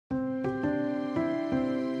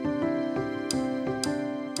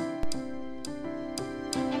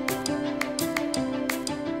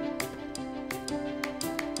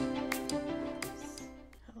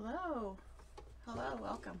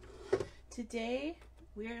Today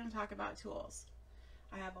we are going to talk about tools.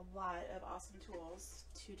 I have a lot of awesome tools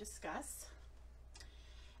to discuss.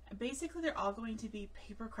 Basically, they're all going to be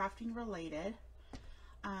paper crafting related.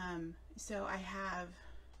 So I have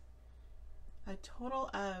a total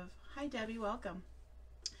of, hi Debbie, welcome.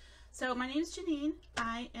 So my name is Jeanean.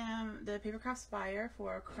 I am the Papercrafts buyer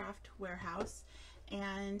for Craft Warehouse,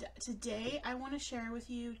 and today I want to share with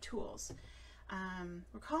you tools.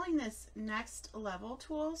 We're calling this next level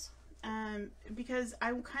tools because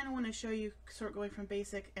I kind of want to show you sort of going from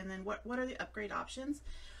basic and then what are the upgrade options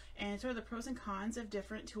and sort of the pros and cons of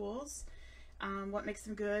different tools, what makes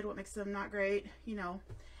them good, what makes them not great. You know,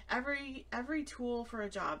 every tool for a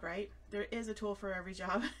job, right? There is a tool for every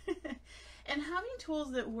job. And having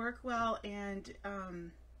tools that work well and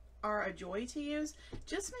are a joy to use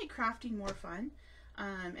just make crafting more fun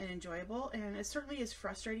and enjoyable. And it certainly is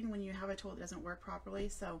frustrating when you have a tool that doesn't work properly.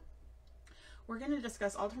 So we're going to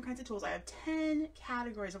discuss all different kinds of tools. I have 10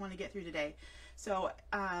 categories I want to get through today. So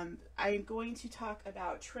I'm going to talk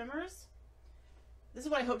about trimmers. This is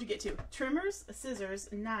what I hope to get to. Trimmers, scissors,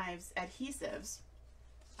 knives, adhesives,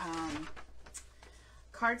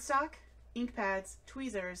 cardstock, ink pads,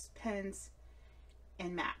 tweezers, pens,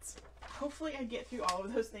 and mats. Hopefully I get through all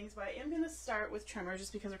of those things, but I am going to start with trimmers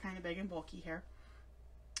just because they're kind of big and bulky here.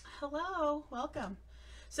 Hello, welcome.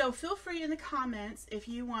 So feel free in the comments if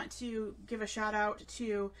you want to give a shout out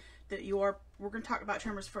to we're going to talk about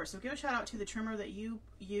trimmers first. So give a shout out to the trimmer that you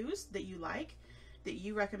use, that you like, that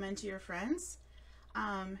you recommend to your friends.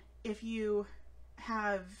 If you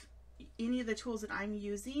have any of the tools that I'm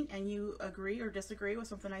using and you agree or disagree with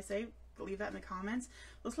something I say, leave that in the comments.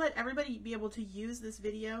 Let's let everybody be able to use this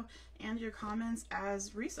video and your comments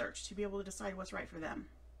as research to be able to decide what's right for them.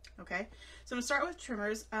 Okay, so I'm going to start with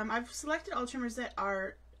trimmers. I've selected all trimmers that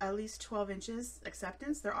are at least 12 inches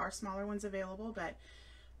acceptance. There are smaller ones available, but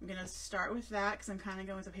I'm going to start with that because I'm kind of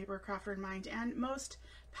going with a paper crafter in mind, and most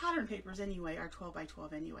pattern papers anyway are 12 by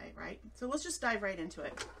 12 anyway, right? So let's just dive right into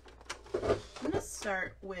it. I'm going to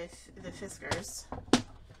start with the Fiskars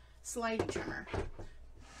slidey trimmer.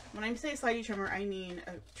 When I say slidey trimmer, I mean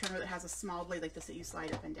a trimmer that has a small blade like this that you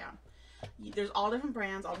slide up and down. There's all different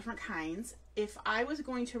brands, all different kinds. If I was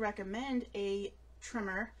going to recommend a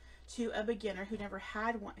trimmer to a beginner who never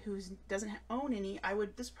had one, who doesn't own any,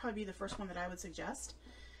 this would probably be the first one that I would suggest.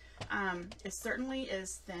 It certainly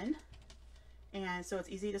is thin, and so it's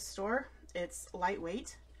easy to store. It's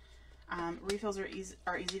lightweight. Refills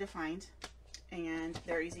are easy to find, and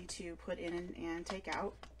they're easy to put in and take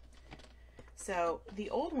out. So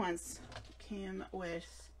the old ones came with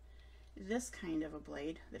this kind of a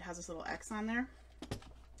blade that has this little X on there.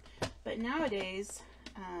 But nowadays,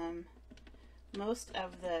 most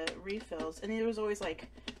of the refills, and it was always like,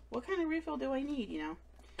 what kind of refill do I need, you know?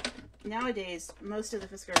 Nowadays, most of the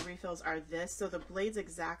Fiskars refills are this, so the blade's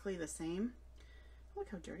exactly the same. Look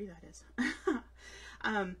how dirty that is.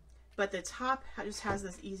 But the top just has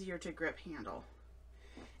this easier to grip handle.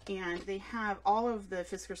 And they have, all of the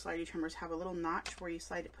Fiskars slidey trimmers have a little notch where you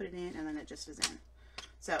slide it, put it in, and then it just is in.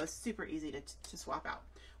 So it's super easy to swap out.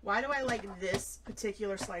 Why do I like this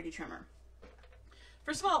particular slidey trimmer?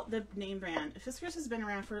 First of all, the name brand. Fiskars has been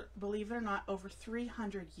around for, believe it or not, over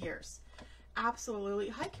 300 years. Absolutely.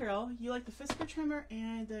 Hi, Carol. You like the Fiskars trimmer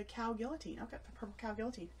and the cow guillotine. Okay, the purple cow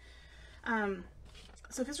guillotine.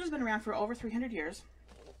 So Fiskars has been around for over 300 years.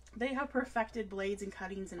 They have perfected blades and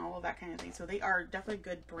cuttings and all of that kind of thing. So they are definitely a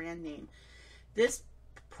good brand name. This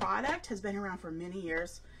product has been around for many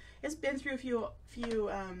years. It's been through a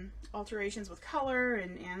few alterations with color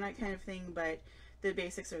and that kind of thing, but the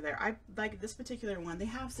basics are there. I like this particular one. They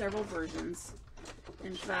have several versions.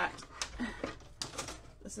 In fact,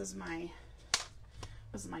 this is my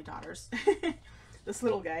daughter's. This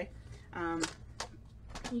little guy.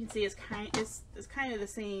 You can see it's kind of the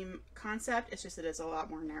same concept. It's just that it's a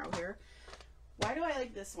lot more narrow here. Why do I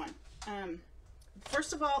like this one?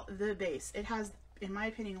 First of all, the base. It has, in my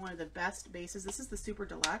opinion, one of the best bases. This is the Super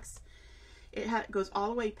Deluxe. It goes all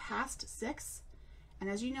the way past 6, and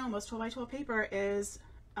as you know, most 12 by 12 paper is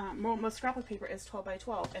most scrapbook paper is 12 by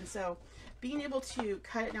 12, and so being able to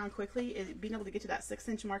cut it down quickly, being able to get to that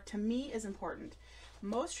 6-inch mark, to me is important.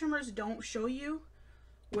 Most trimmers don't show you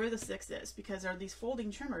where the 6 is because there are these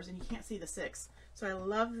folding trimmers and you can't see the 6. So I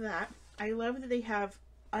love that. I love that they have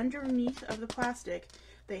underneath of the plastic,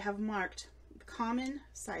 they have marked common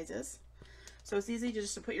sizes. So it's easy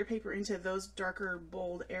just to put your paper into those darker,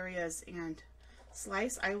 bold areas and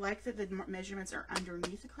slice. I like that the measurements are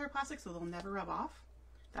underneath the clear plastic so they'll never rub off.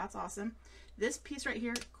 That's awesome. This piece right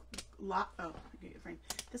here,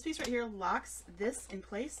 this piece right here locks this in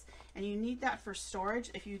place, and you need that for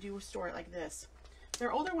storage if you do store it like this.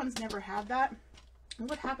 Their older ones never had that. And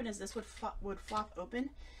what happened is this would flop open,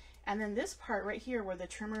 and then this part right here where the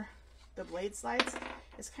trimmer, the blade slides,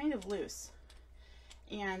 is kind of loose.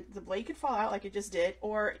 And the blade could fall out like it just did,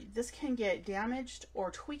 or this can get damaged or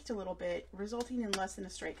tweaked a little bit, resulting in less than a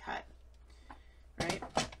straight cut, right?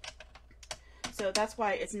 So that's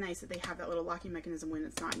why it's nice that they have that little locking mechanism when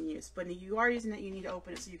it's not in use. But if you are using it, you need to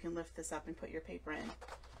open it so you can lift this up and put your paper in.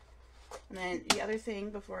 And then the other thing,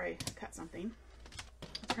 before I cut something,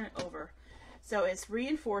 I'll turn it over. So it's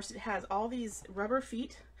reinforced. It has all these rubber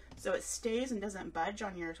feet, so it stays and doesn't budge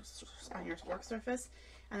on your work surface.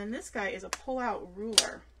 And then this guy is a pull-out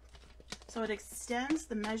ruler. So it extends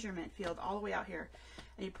the measurement field all the way out here.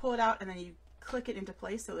 And you pull it out and then you click it into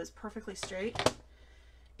place so it's perfectly straight.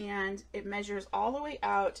 And it measures all the way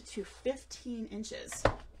out to 15 inches.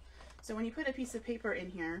 So when you put a piece of paper in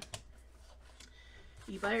here,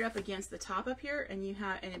 you butt it up against the top up here, and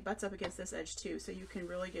it butts up against this edge too, so you can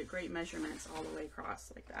really get great measurements all the way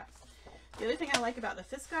across like that. The other thing I like about the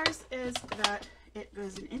Fiskars is that it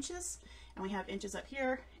goes in inches, and we have inches up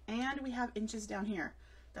here, and we have inches down here.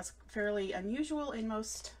 That's fairly unusual in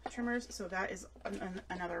most trimmers, so that is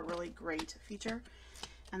another really great feature.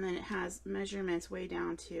 And then it has measurements way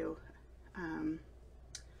down to, let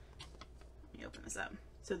me open this up.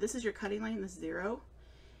 So this is your cutting line, this is 0.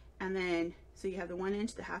 And then, so you have the 1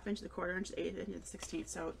 inch, the 1/2 inch, the 1/4 inch, the 1/8 inch, and the 1/16.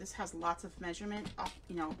 So this has lots of measurement,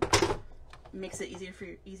 you know, makes it easy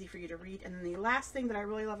for you to read. And then the last thing that I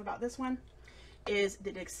really love about this one is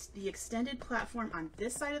the extended platform on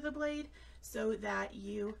this side of the blade, so that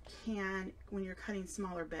you can, when you're cutting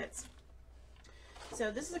smaller bits.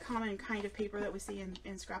 So this is a common kind of paper that we see in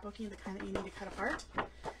scrapbooking, the kind that you need to cut apart.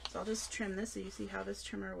 So I'll just trim this so you see how this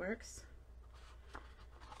trimmer works.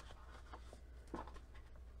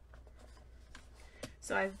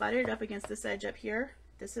 So I've butted it up against this edge up here.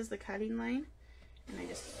 This is the cutting line, and I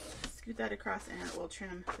just scoot that across and it will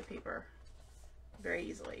trim the paper very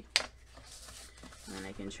easily. And then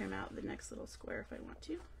I can trim out the next little square if I want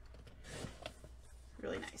to.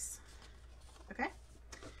 Really nice. Okay.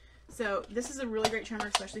 So this is a really great trimmer,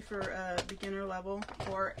 especially for beginner level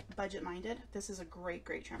or budget minded. This is a great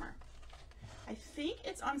trimmer. I think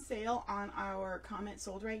it's on sale on our comment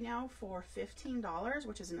sold right now for $15,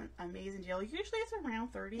 which is an amazing deal. Usually it's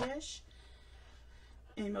around 30-ish.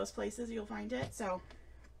 In most places you'll find it. So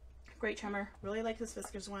great trimmer. Really like this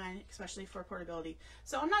Fiskars one, especially for portability.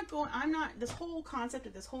 So this whole concept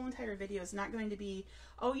of this whole entire video is not going to be,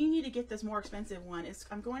 oh, you need to get this more expensive one.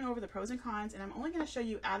 I'm going over the pros and cons, and I'm only going to show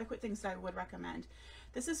you adequate things that I would recommend.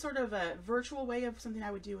 This is sort of a virtual way of something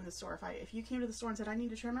I would do in the store. If you came to the store and said, I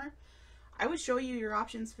need a trimmer, I would show you your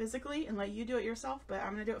options physically and let you do it yourself, but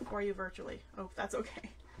I'm going to do it for you virtually. Oh, that's okay.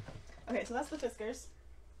 Okay, so that's the Fiskars.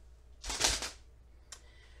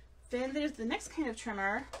 Then there's the next kind of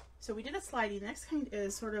trimmer. So we did a slidey. The next kind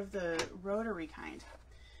is sort of the rotary kind.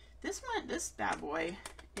 This bad boy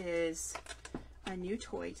is a new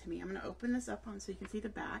toy to me. I'm going to open this up so you can see the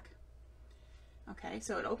back. Okay,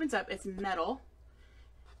 so it opens up. It's metal.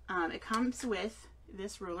 It comes with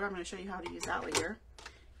this ruler. I'm going to show you how to use that later.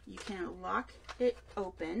 You can lock it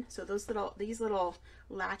open. So these little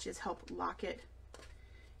latches help lock it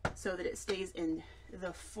so that it stays in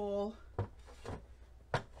the full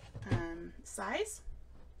size.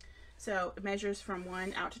 So it measures from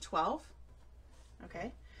 1 out to 12.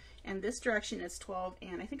 Okay, and this direction is 12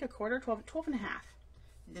 and I think 1/4, 12 and a half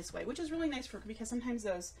this way, which is really nice because sometimes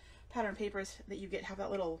those pattern papers that you get have that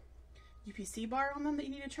little UPC bar on them that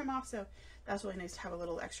you need to trim off. So that's really nice to have a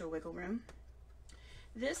little extra wiggle room.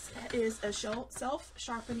 This is a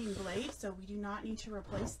self-sharpening blade, so we do not need to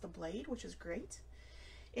replace the blade, which is great.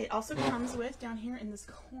 It also comes with, down here in this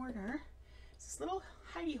corner, this little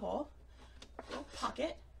hidey hole, little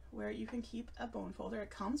pocket where you can keep a bone folder. It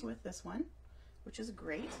comes with this one, which is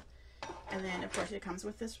great. And then of course it comes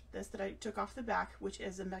with this that I took off the back, which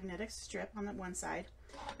is a magnetic strip on the one side.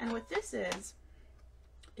 And what this is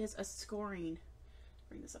a scoring,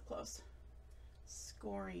 bring this up close,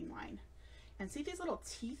 scoring line. And see these little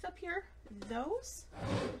teeth up here? Those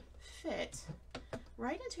fit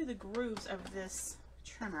right into the grooves of this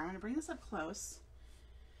trimmer. I'm going to bring this up close.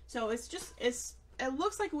 So it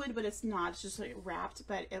looks like wood, but it's not. It's just like wrapped,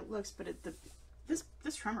 but it looks,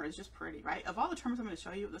 this trimmer is just pretty, right? Of all the trimmers I'm going to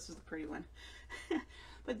show you, this is the pretty one.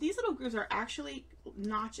 But these little grooves are actually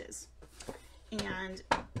notches. And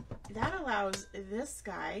that allows this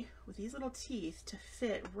guy with these little teeth to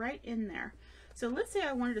fit right in there. So let's say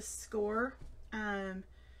I wanted to score, I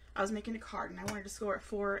was making a card and I wanted to score at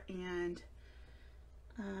 4 and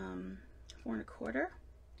 4 1/4.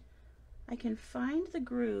 I can find the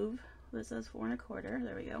groove that says 4 1/4.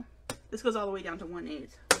 There we go. This goes all the way down to 1/8,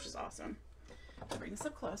 which is awesome. I'll bring this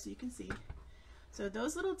up close so you can see. So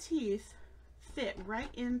those little teeth fit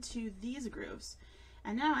right into these grooves.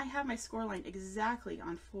 And now I have my score line exactly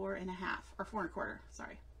on 4.5, or 4 1/4,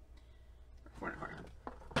 sorry. 4 1/4.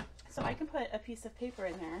 So I can put a piece of paper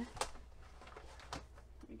in there.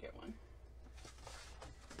 Let me get one.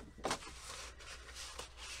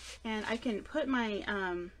 And I can put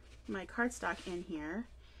my my cardstock in here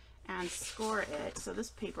and score it. So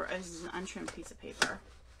this paper is an untrimmed piece of paper.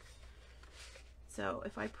 So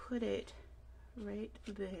if I put it right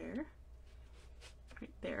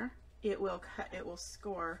there, it will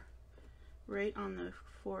score right on the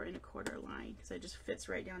 4 1/4 line, because it just fits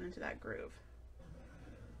right down into that groove.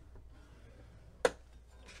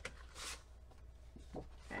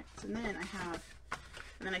 Okay, so then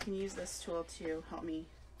I can use this tool to help me,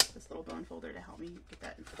 this little bone folder to help me get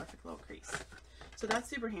that in perfect little crease. So that's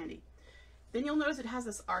super handy. Then you'll notice it has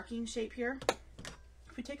this arcing shape here.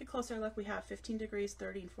 If we take a closer look, we have 15 degrees,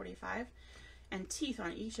 30, and 45, and teeth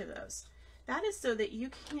on each of those. That is so that you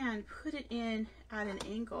can put it in at an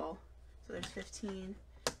angle. So there's 15,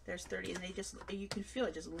 there's 30, and you can feel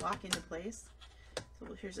it just lock into place.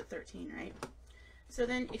 So here's a 13, right? So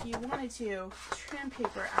then if you wanted to trim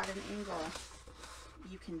paper at an angle,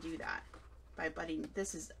 you can do that by butting,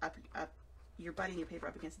 this is up, you're butting your paper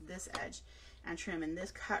up against this edge and trim, and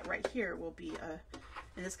this cut right here will be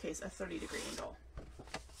in this case, a 30-degree angle.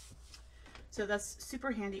 So that's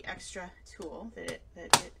super handy extra tool that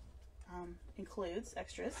it includes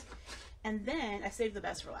extras. And then I saved the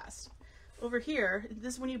best for last. Over here,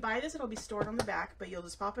 when you buy this, it'll be stored on the back, but you'll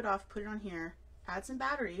just pop it off, put it on here, add some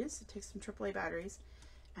batteries, take some AAA batteries,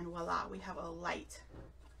 and voila, we have a light.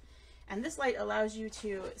 And this light allows you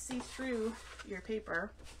to see through your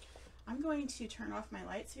paper. I'm going to turn off my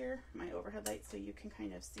lights here, my overhead lights, so you can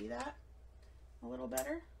kind of see that a little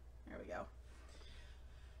better. There we go.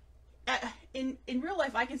 In real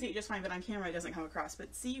life, I can see it just fine, but on camera it doesn't come across.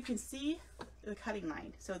 But see, you can see the cutting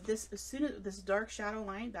line. So as soon as this dark shadow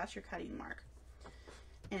line, that's your cutting mark.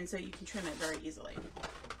 And so you can trim it very easily.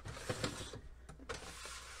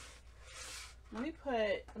 Let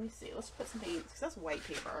me see, let's put some paint, because that's white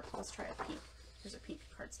paper. Let's try a pink. Here's a pink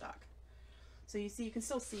cardstock. So you see, you can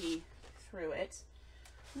still see through it.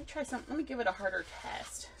 Let me try some, let me give it a harder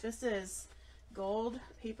test. This is gold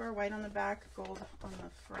paper, white on the back, gold on the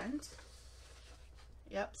front.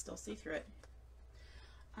 Yep, still see through it.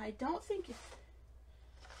 I don't think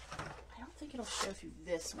it'll show through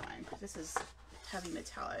this one. This is heavy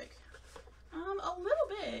metallic. A little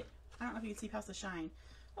bit. I don't know if you can see past the shine.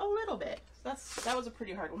 A little bit. So that was a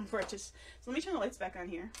pretty hard one for it. So let me turn the lights back on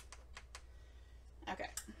here. Okay.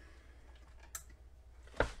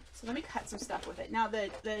 So let me cut some stuff with it. Now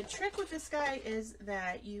the trick with this guy is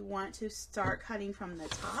that you want to start cutting from the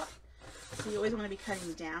top. So you always want to be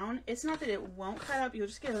cutting down. It's not that it won't cut up, you'll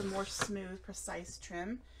just get a more smooth, precise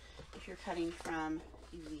trim if you're cutting from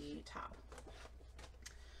the top.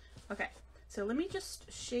 Okay, so let me just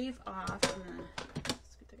shave off,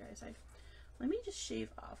 let's get the guy aside. Let me just shave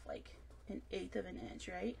off like 1/8 of an inch,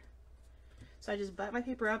 right? So I just butt my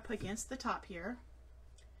paper up against the top here.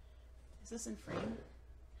 Is this in frame?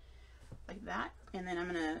 Like that. And then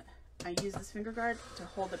I use this finger guard to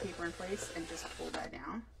hold the paper in place and just pull that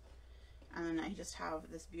down. And then I just have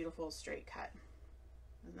this beautiful straight cut.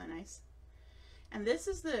 Isn't that nice? And this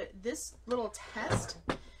little test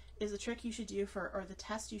is the trick you should do or the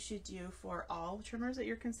test you should do for all trimmers that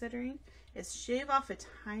you're considering, is shave off a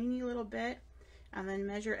tiny little bit and then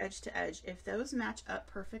measure edge to edge. If those match up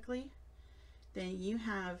perfectly, then you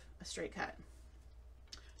have a straight cut.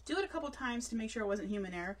 Do it a couple times to make sure it wasn't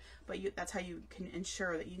human error, but that's how you can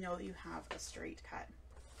ensure that you know that you have a straight cut.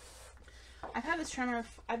 I've had this trimmer,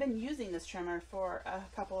 I've been using this trimmer for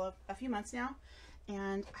a few months now,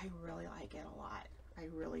 and I really like it a lot. I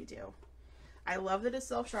really do. I love that it's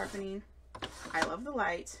self-sharpening. I love the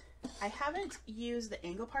light. I haven't used the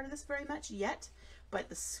angle part of this very much yet, but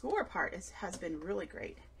the score part has been really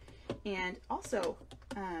great. And also,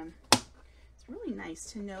 it's really nice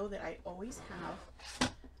to know that I always have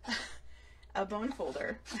a bone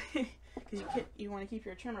folder, because you want to keep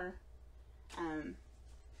your trimmer,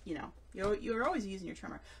 you know, you're always using your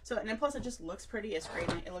trimmer. So, and then plus it just looks pretty. It's great.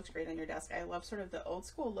 It looks great on your desk. I love sort of the old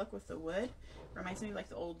school look with the wood. Reminds me of like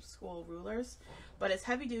the old school rulers, but it's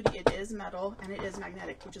heavy duty. It is metal and it is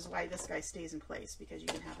magnetic, which is why this guy stays in place, because you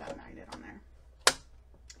can have that magnet on there.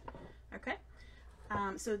 Okay.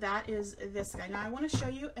 So that is this guy. Now I want to show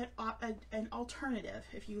you an alternative.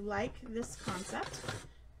 If you like this concept,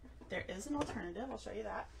 there is an alternative. I'll show you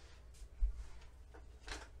that.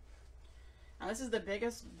 Now this is the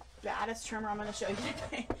biggest, baddest trimmer I'm going to show you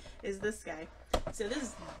today, is this guy. So this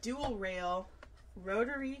is dual rail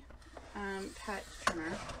rotary cut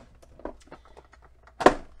trimmer.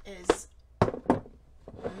 Is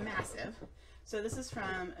massive. So this is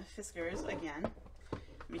from Fiskars again.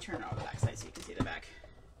 Let me turn it on the back side so you can see the back.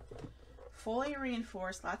 Fully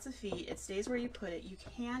reinforced, lots of feet. It stays where you put it. You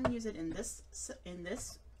can use it in this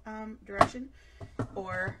direction,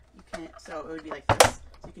 or you can. So it would be like this.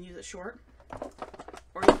 So you can use it short,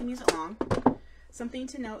 or you can use it long. Something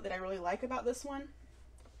to note that I really like about this one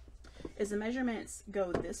is the measurements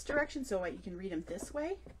go this direction, so you can read them this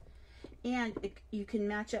way, and you can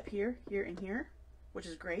match up here, here, and here, which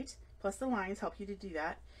is great. Plus the lines help you to do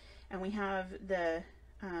that, and we have the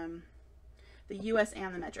US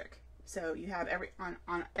and the metric. So you have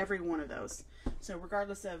on every one of those. So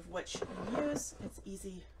regardless of which you use, it's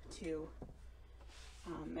easy to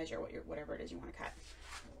measure whatever it is you want to cut.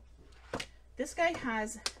 This guy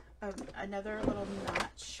has another little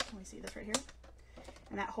notch. Let me see this right here,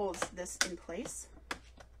 and that holds this in place.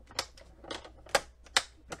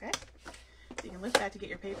 Okay, so you can lift that to get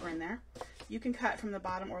your paper in there. You can cut from the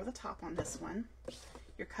bottom or the top on this one.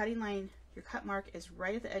 Your cutting line, your cut mark is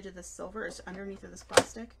right at the edge of the silver. It's underneath of this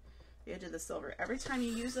plastic. The edge of the silver. Every time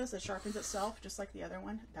you use this, it sharpens itself just like the other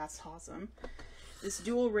one. That's awesome. This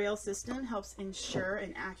dual rail system helps ensure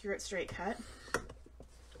an accurate straight cut. Let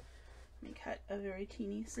me cut a very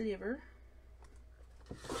teeny sliver.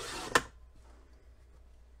 Let's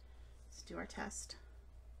do our test.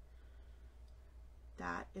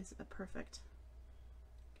 That is a perfect.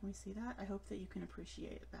 Can we see that? I hope that you can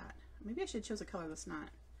appreciate that. Maybe I should choose a color that's not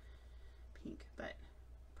pink, but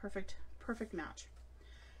perfect, perfect match.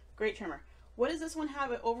 Great trimmer. What does this one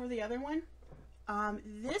have over the other one?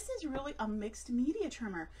 This is really a mixed media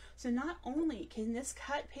trimmer. So not only can this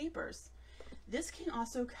cut papers, this can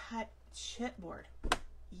also cut chipboard.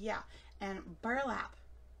 Yeah, and burlap.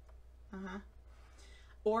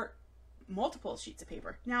 Or multiple sheets of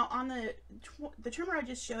paper. Now on the trimmer I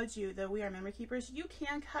just showed you, the We Are Memory Keepers, you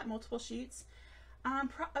can cut multiple sheets.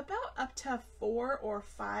 About up to 4 or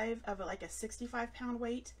 5 of like a 65-pound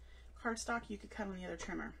weight cardstock you could cut on the other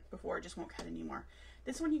trimmer before it just won't cut anymore.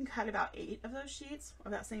 This one you can cut about 8 of those sheets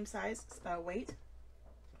of that same size weight,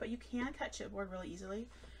 but you can cut chipboard really easily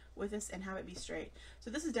with this and have it be straight. So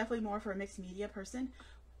this is definitely more for a mixed media person.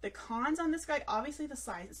 The cons on this guy, obviously the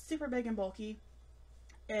size. It's super big and bulky.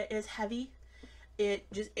 It is heavy. It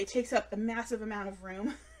takes up a massive amount of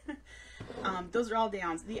room. Those are all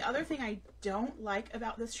downs. The other thing I don't like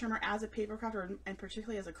about this trimmer as a paper crafter, and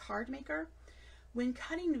particularly as a card maker, when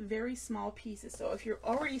cutting very small pieces, so if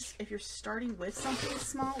you're starting with something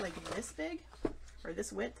small like this big or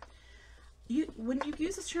this width, when you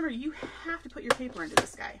use this trimmer, you have to put your paper into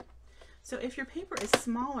this guy. So if your paper is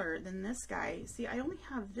smaller than this guy, see, I only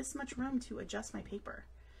have this much room to adjust my paper.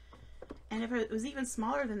 And if it was even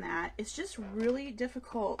smaller than that, it's just really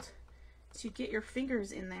difficult to get your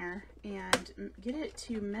fingers in there and get it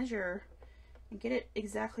to measure and get it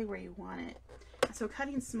exactly where you want it. So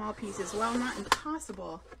cutting small pieces, while not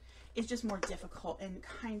impossible, is just more difficult and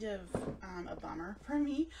kind of a bummer for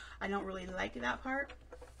me. I don't really like that part.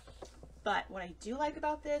 But what I do like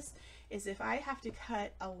about this is if I have to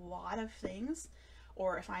cut a lot of things,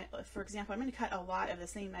 or if for example, I'm going to cut a lot of the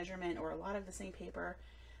same measurement or a lot of the same paper,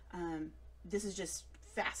 this is just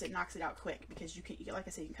fast. It knocks it out quick because you can, like I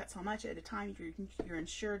said, you can cut so much at a time. You're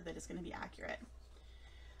ensured that it's going to be accurate.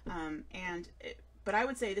 But I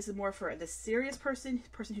would say this is more for the serious person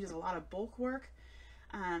who does a lot of bulk work,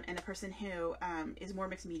 and a person who is more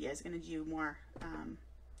mixed media, is going to do more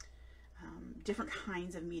different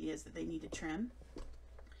kinds of medias that they need to trim,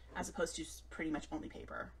 as opposed to pretty much only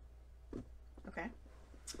paper. Okay.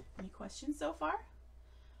 Any questions so far?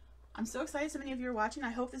 I'm so excited so many of you are watching.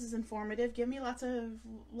 I hope this is informative. Give me lots of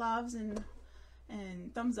loves and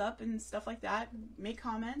thumbs up and stuff like that. Make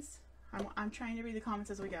comments. I'm trying to read the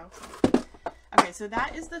comments as we go. Okay, so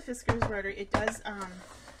that is the Fiskars rotary. It does,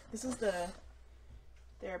 this is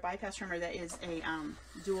their bypass trimmer that is a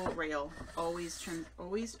dual rail. Always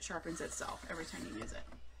sharpens itself every time you use it,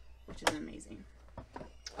 which is amazing.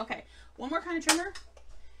 Okay, one more kind of trimmer,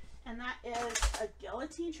 and that is a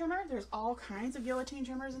guillotine trimmer. There's all kinds of guillotine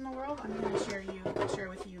trimmers in the world. I'm going to share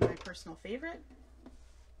with you my personal favorite.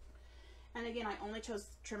 And again, I only chose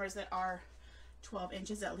trimmers that are 12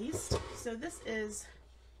 inches at least. So this is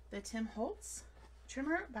the Tim Holtz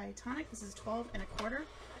trimmer by Tonic. This is 12 1/4.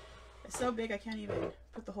 It's so big I can't even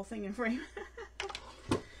put the whole thing in frame.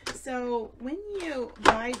 So when you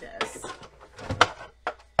buy this,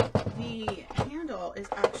 the handle is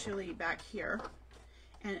actually back here,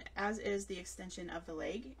 and as is the extension of the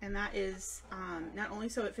leg, and that is not only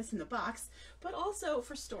so it fits in the box, but also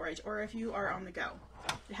for storage or if you are on the go.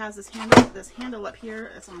 It has this handle up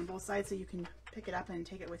here. It's on both sides, so you can pick it up and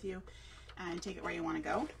take it with you and take it where you want to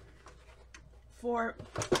go. For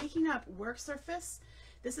picking up work surface,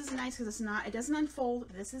 this is nice because it doesn't unfold.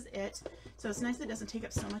 This is it. So it's nice that it doesn't take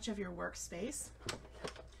up so much of your workspace.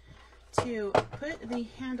 To put the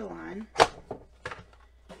handle on,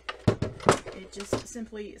 it just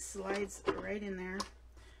simply slides right in there.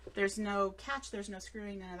 There's no catch, there's no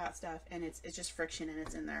screwing, none of that stuff, and it's just friction and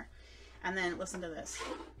it's in there. And then listen to this.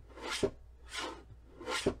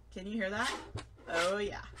 Can you hear that? Oh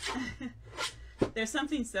yeah. There's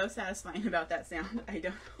something so satisfying about that sound. I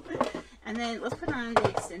don't know. And then let's put on the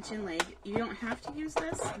extension leg. You don't have to use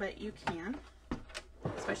this, but you can.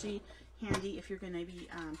 Especially handy if you're going to be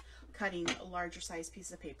cutting a larger size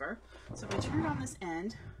piece of paper. So if I turn it on this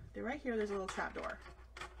end, right here there's a little trap door.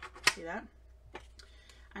 See that?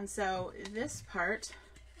 And so this part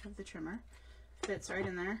of the trimmer fits right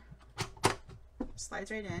in there, slides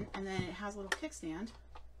right in, and then it has a little kickstand.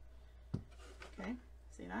 Okay,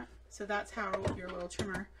 see that? So that's how your little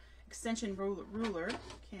trimmer extension ruler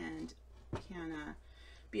can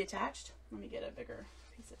be attached. Let me get a bigger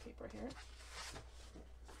piece of paper here.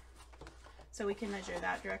 So we can measure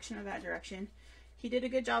that direction or that direction. He did a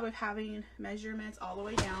good job of having measurements all the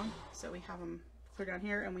way down. So we have them clear down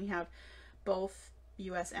here, and we have both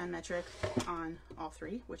US and metric on all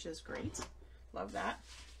three, which is great. Love that.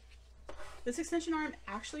 This extension arm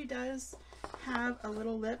actually does have a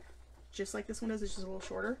little lip, just like this one does. It's just a little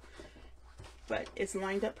shorter, but it's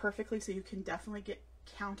lined up perfectly, so you can definitely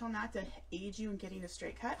count on that to aid you in getting a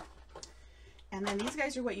straight cut. And then these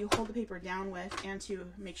guys are what you hold the paper down with, and to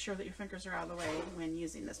make sure that your fingers are out of the way when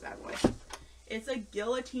using this bad boy. It's a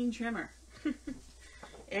guillotine trimmer.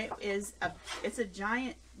 It's a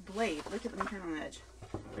giant blade. Look at, let me turn on the edge.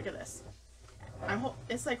 Look at this.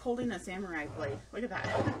 It's like holding a samurai blade. Look at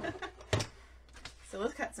that. So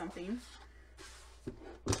let's cut something.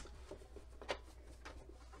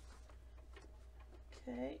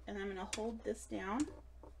 Okay, and I'm gonna hold this down,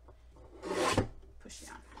 push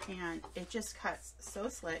down, and it just cuts so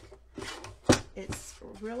slick. It's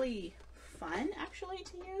really fun actually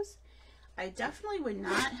to use. I definitely would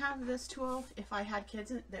not have this tool if I had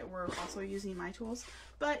kids that were also using my tools,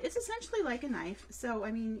 but it's essentially like a knife. So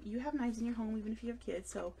I mean, you have knives in your home even if you have kids,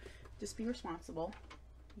 so just be responsible,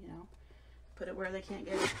 you know, put it where they can't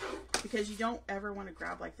get it, because you don't ever want to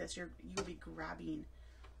grab like this. You'll be grabbing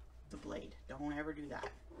the blade. Don't ever do that.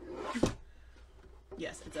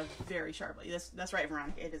 Yes, it's a very sharp blade. That's right,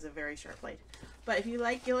 Veronica. It is a very sharp blade. But if you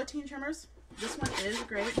like guillotine trimmers, this one is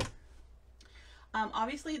great.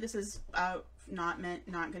 Obviously, this is not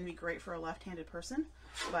going to be great for a left-handed person,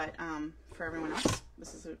 but for everyone else,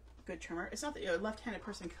 this is a good trimmer. It's not that a left-handed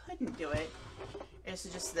person couldn't do it. It's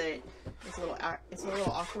just that it's a little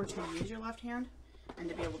awkward to use your left hand and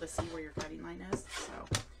to be able to see where your cutting line is. So.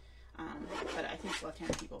 But I think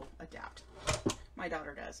left-handed people adapt. My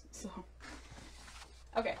daughter does. So,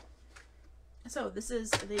 okay. So this is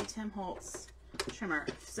the Tim Holtz trimmer.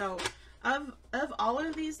 So of all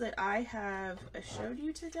of these that I have showed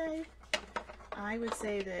you today, I would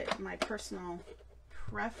say that my personal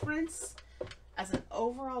preference as an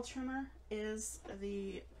overall trimmer is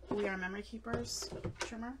the We Are Memory Keepers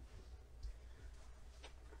trimmer.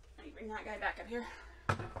 Let me bring that guy back up here.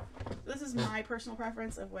 This is my personal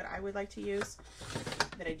preference of what I would like to use,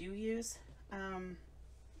 that I do use.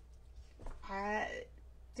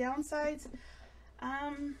 Downsides,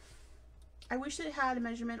 I wish it had a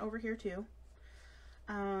measurement over here too.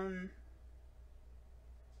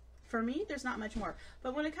 For me, there's not much more.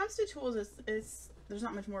 But when it comes to tools, there's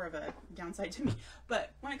not much more of a downside to me.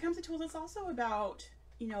 But when it comes to tools, it's also about,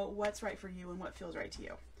 you know, what's right for you and what feels right to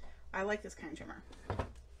you. I like this kind of trimmer.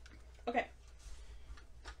 Okay.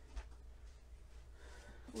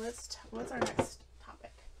 What's our next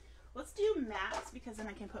topic? Let's do mats, because then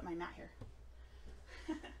I can put my mat here.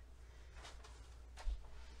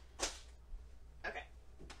 Okay.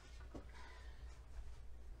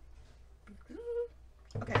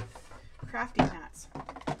 Okay, crafting mats.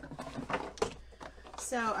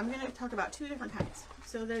 So I'm going to talk about two different kinds.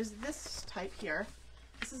 So there's this type here.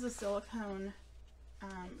 This is a silicone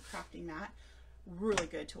crafting mat. Really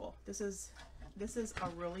good tool. This is a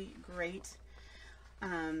really great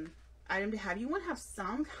item to have. You want to have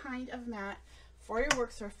some kind of mat for your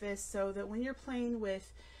work surface, so that when you're playing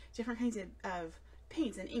with different kinds of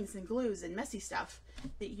paints and inks and glues and messy stuff,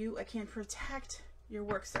 that you can protect your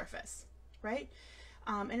work surface, right?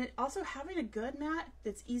 And also having a good mat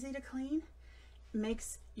that's easy to clean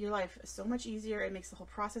makes your life so much easier. It makes the whole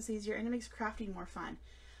process easier, and it makes crafting more fun.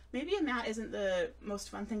 Maybe a mat isn't the most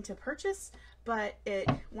fun thing to purchase, but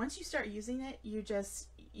once you start using it, you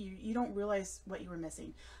don't realize what you were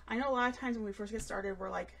missing. I know a lot of times when we first get started, we're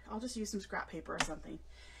like, I'll just use some scrap paper or something.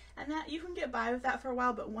 And that you can get by with that for a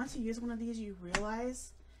while, but once you use one of these, you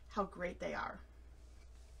realize how great they are.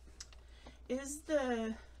 Is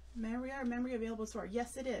the memory available store?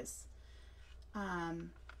 Yes, it is.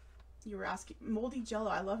 You were asking, Moldy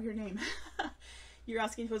Jello, I love your name. You're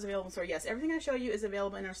asking if it was available in store. Yes, everything I show you is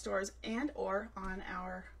available in our stores and or on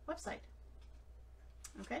our website.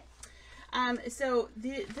 Okay. So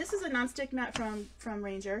this is a non-stick mat from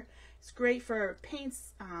Ranger. It's great for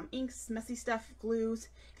paints, inks, messy stuff, glues.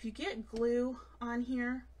 If you get glue on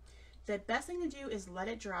here, the best thing to do is let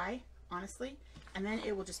it dry, honestly, and then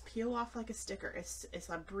it will just peel off like a sticker. It's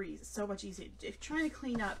a breeze. It's so much easier. If you're trying to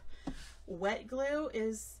clean up, wet glue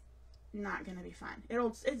is not going to be fun.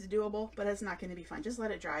 It's doable, but it's not going to be fun. Just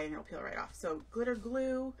let it dry and it'll peel right off. So glitter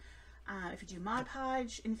glue, if you do Mod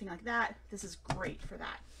Podge, anything like that, this is great for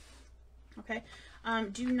that. Okay.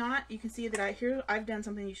 You can see that I've done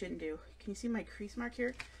something you shouldn't do. Can you see my crease mark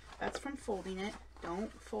here? That's from folding it.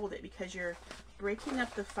 Don't fold it because you're breaking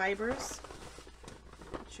up the fibers.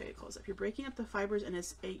 I'll show you close up. You're breaking up the fibers, and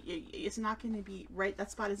it's not going to be right.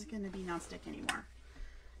 That spot isn't going to be non-stick anymore.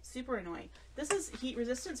 Super annoying. This is heat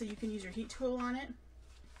resistant, so you can use your heat tool on it,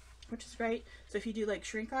 which is great. So if you do like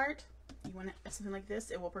shrink art, you want something like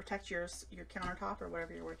this, it will protect your countertop or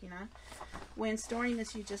whatever you're working on. When storing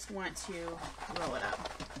this, you just want to roll it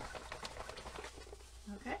up.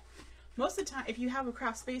 Okay. Most of the time, if you have a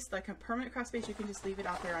craft space, like a permanent craft space, you can just leave it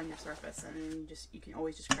out there on your surface, and you can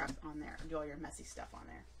always just craft on there and do all your messy stuff on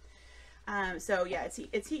there. So yeah,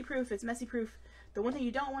 it's heat proof, it's messy proof. The one thing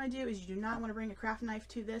you don't want to do is you do not want to bring a craft knife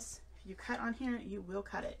to this. If you cut on here, you will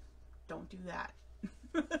cut it. Don't do that.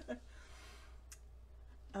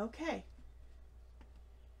 Okay.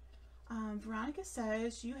 Veronica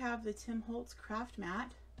says you have the Tim Holtz craft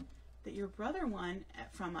mat that your brother won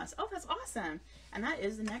from us. Oh, that's awesome. And that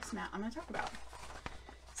is the next mat I'm going to talk about.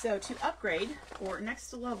 So to upgrade or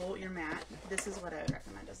next level your mat, this is what I would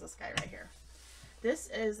recommend, is this guy right here. This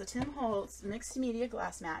is the Tim Holtz mixed media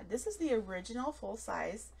glass mat. This is the original full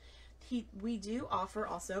size. We do offer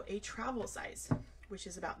also a travel size, which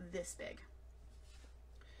is about this big.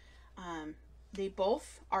 They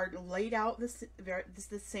both are laid out the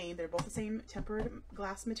same. They're both the same tempered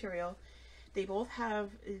glass material. They both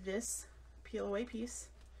have this peel away piece.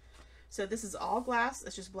 So this is all glass.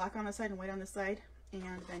 It's just black on the side and white on the side.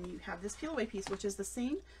 And then you have this peel away piece, which is the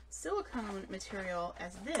same silicone material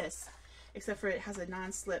as this, except for it has a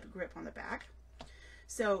non-slip grip on the back.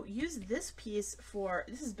 So use this piece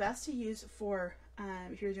this is best to use for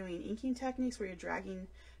if you're doing inking techniques where you're dragging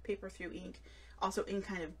paper through ink. Also in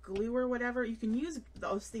kind of glue or whatever. You can use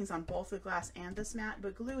those things on both the glass and this mat,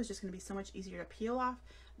 but glue is just going to be so much easier to peel off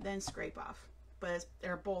than scrape off. But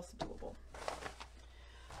they're both doable.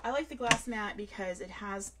 I like the glass mat because it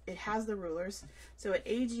has the rulers, so it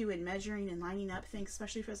aids you in measuring and lining up things,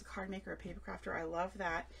 especially if it's a card maker or a paper crafter. I love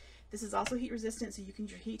that. This is also heat resistant, so you can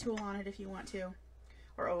use your heat tool on it if you want to,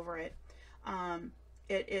 or over it.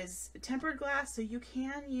 It is tempered glass, so you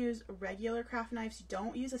can use regular craft knives. You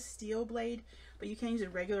don't use a steel blade, but you can use a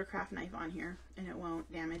regular craft knife on here, and it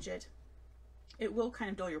won't damage it. It will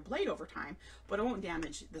kind of dull your blade over time, but it won't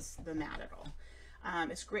damage the mat at all.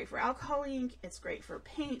 It's great for alcohol ink. It's great for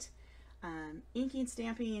paint, inking,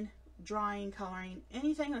 stamping, drawing, coloring,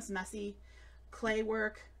 anything that's messy, clay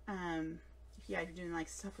work. You're doing like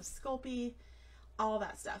stuff with Sculpey, all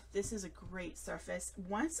that stuff. This is a great surface.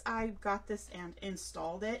 Once I got this and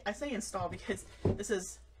installed it, I say install because this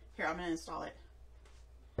is, here, I'm going to install it.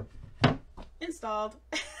 Installed.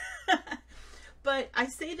 But I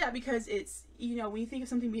say that because it's, when you think of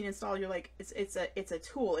something being installed, you're like, it's a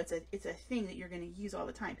tool, it's a thing that you're going to use all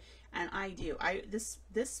the time. And I do. This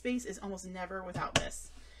space is almost never without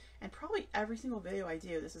this. And probably every single video I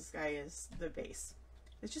do, this guy is the base.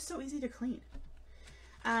 It's just so easy to clean.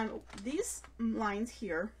 These lines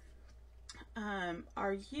here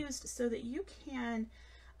are used so that you can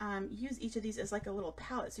use each of these as like a little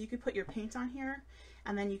palette. So you could put your paint on here,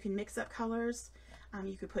 and then you can mix up colors.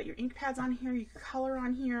 You could put your ink pads on here, you could color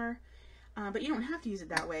on here, but you don't have to use it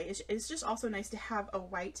that way. It's just also nice to have a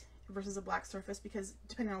white versus a black surface, because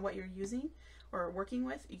depending on what you're using or working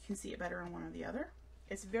with, you can see it better on one or the other.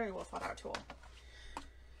 It's a very well thought out tool.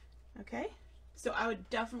 Okay, so I would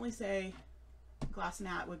definitely say glass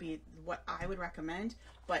mat would be what I would recommend,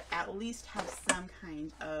 but at least have some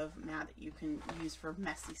kind of mat that you can use for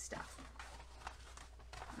messy stuff.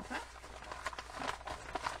 Okay.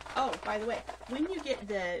 Oh, by the way, when you get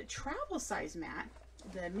the travel size mat,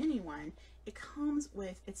 the mini one, it comes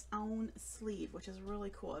with its own sleeve, which is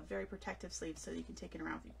really cool. A very protective sleeve, so you can take it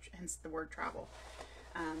around with you, hence the word travel.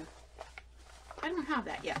 I don't have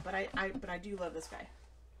that yet, but I do love this guy.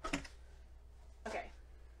 Okay.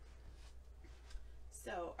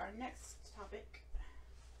 So our next topic,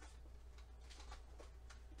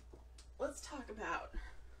 let's talk about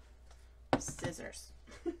scissors.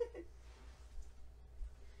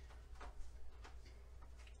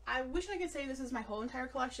 I wish I could say this is my whole entire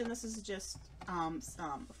collection. This is just some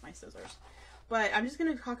of my scissors. But I'm just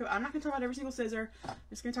going to talk about, I'm not going to talk about every single scissor. I'm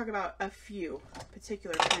just going to talk about a few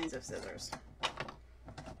particular kinds of scissors.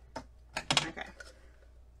 Okay.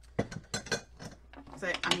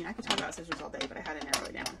 So, I mean, I could talk about scissors all day, but I had to narrow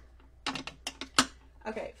it down.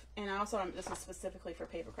 Okay, and also, this is specifically for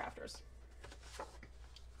paper crafters.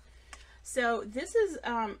 So this is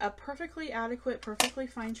a perfectly adequate, perfectly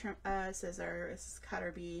fine scissor. This is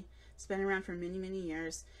Cutter Bee. It's been around for many, many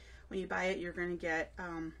years. When you buy it, you're going to get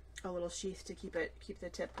a little sheath to keep the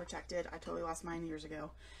tip protected. I totally lost mine years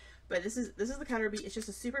ago, but this is the Cutter Bee. It's just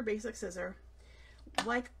a super basic scissor.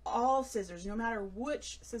 Like all scissors, no matter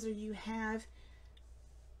which scissor you have,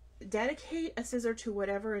 dedicate a scissor to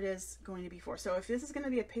whatever it is going to be for. So if this is going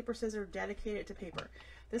to be a paper scissor, dedicate it to paper.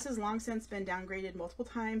 This has long since been downgraded multiple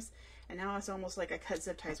times, and now it's almost like I cut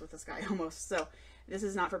zip ties with this guy almost. So this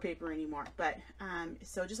is not for paper anymore. But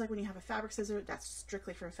so just like when you have a fabric scissor, that's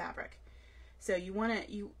strictly for fabric. So you want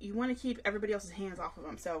to keep everybody else's hands off of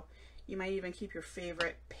them. So you might even keep your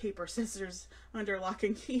favorite paper scissors under lock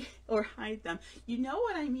and key or hide them. You know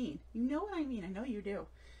what I mean. You know what I mean. I know you do.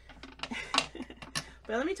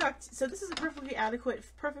 But let me talk. So this is perfectly adequate,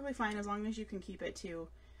 perfectly fine as long as you can keep it to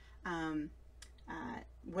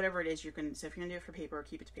whatever it is you're going to. So if you're going to do it for paper,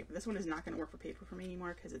 keep it to paper. This one is not going to work for paper for me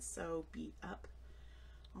anymore because it's so beat up.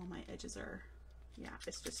 All my edges are, yeah,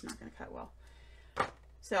 it's just not going to cut well.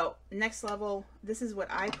 So next level, this is what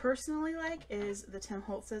I personally like, is the Tim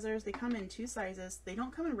Holtz scissors. They come in 2 sizes. They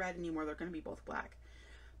don't come in red anymore. They're going to be both black.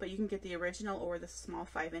 But you can get the original or the small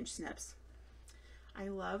 5-inch snips. I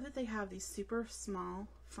love that they have these super small,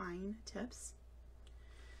 fine tips.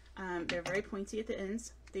 They're very pointy at the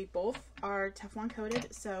ends. They both are Teflon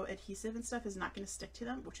coated, so adhesive and stuff is not going to stick to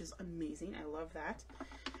them, which is amazing. I love that.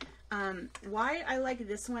 Why I like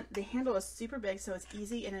this one, the handle is super big, so it's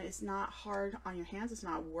easy and it's not hard on your hands. It's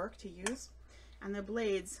not work to use. And the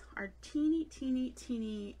blades are teeny, teeny,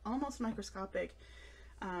 teeny, almost microscopic,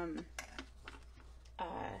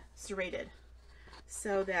 serrated.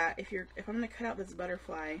 So that if I'm going to cut out this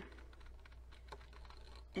butterfly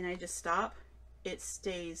and I just stop, it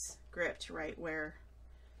stays gripped right where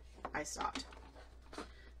I stopped.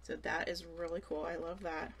 So that is really cool. I love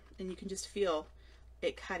that. And you can just feel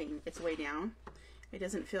it cutting its way down. It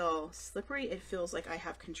doesn't feel slippery. It feels like I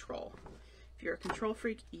have control. If you're a control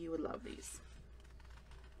freak, you would love these.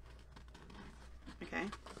 Okay.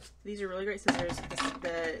 These are really great scissors.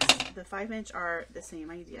 The 5-inch are the same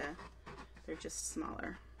idea. They're just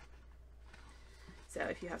smaller. So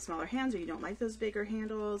if you have smaller hands or you don't like those bigger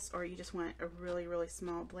handles or you just want a really, really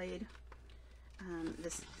small blade,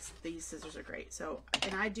 these scissors are great. So,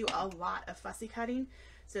 and I do a lot of fussy cutting.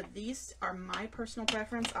 So these are my personal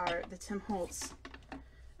preference, are the Tim Holtz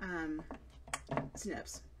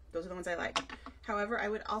snips. Those are the ones I like. However, I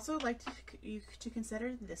would also like you to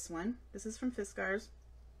consider this one. This is from Fiskars.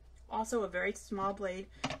 Also a very small blade,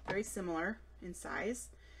 very similar in size.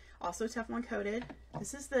 Also Teflon coated.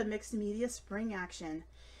 This is the mixed media spring action.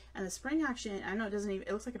 And the spring action, I know it doesn't even,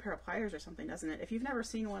 it looks like a pair of pliers or something, doesn't it? If you've never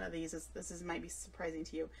seen one of these, this might be surprising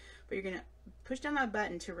to you. But you're going to push down that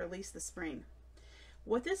button to release the spring.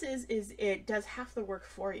 What this is it does half the work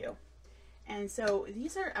for you. And so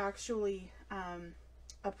these are actually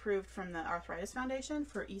approved from the Arthritis Foundation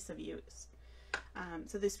for ease of use.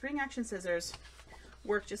 So the spring action scissors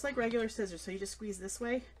work just like regular scissors. So you just squeeze this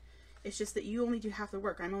way. It's just that you only do half the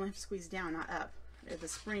work. I'm only have to squeeze down, not up. The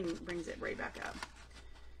spring brings it right back up.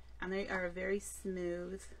 And they are a very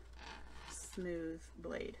smooth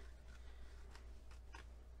blade.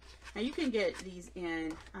 Now you can get these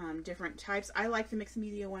in different types. I like the mixed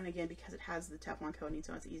media one again because it has the Teflon coating,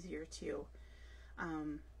 so it's easier to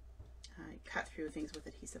cut through things with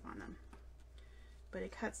adhesive on them. But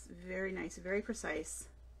it cuts very nice, very precise.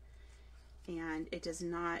 And it does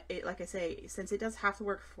not, like I say, since it does half the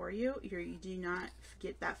work for you, you do not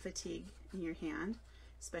get that fatigue in your hand,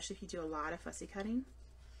 especially if you do a lot of fussy cutting.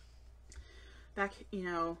 Back,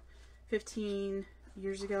 15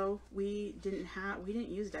 years ago, we didn't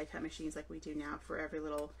use die cut machines like we do now for every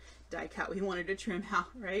little die cut we wanted to trim out,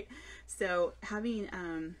 right? So having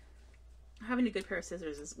having a good pair of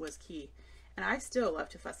scissors was key. And I still love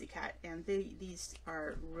to fussy cut, and these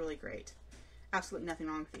are really great. Absolutely nothing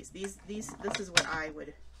wrong with these. This is what I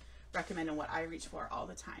would recommend and what I reach for all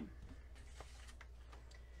the time.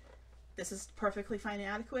 This is perfectly fine and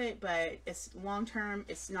adequate, but it's long term.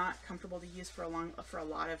 It's not comfortable to use for a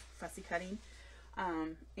lot of fussy cutting,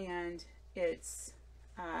 and it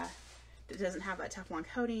doesn't have that Teflon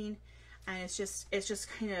coating, and it's just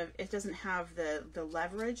kind of, it doesn't have the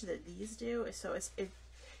leverage that these do. So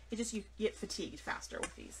you get fatigued faster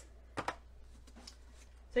with these.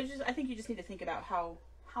 So I think you just need to think about how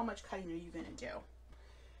much cutting are you going to do,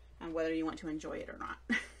 and whether you want to enjoy it or not.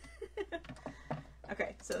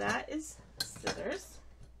 Okay, so that is scissors.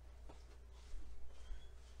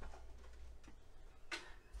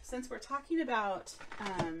 Since we're talking about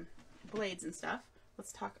blades and stuff,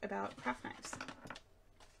 let's talk about craft knives.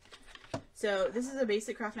 So this is a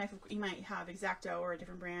basic craft knife. You might have X-Acto or a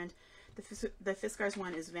different brand. The Fiskars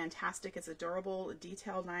one is fantastic. It's a durable,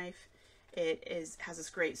 detailed knife. It has this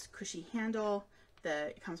great cushy handle.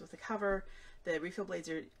 It comes with a cover. The refill blades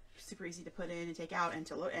are super easy to put in and take out and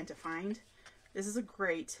to find. This is a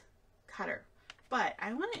great cutter. But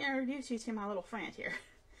I want to introduce you to my little friend here.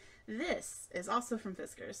 This is also from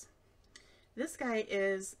Fiskars. This guy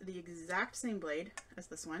is the exact same blade as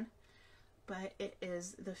this one, but it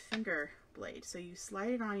is the finger blade. So you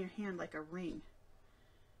slide it on your hand like a ring.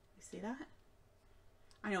 You see that?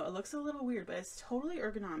 I know it looks a little weird, but it's totally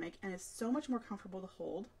ergonomic and it's so much more comfortable to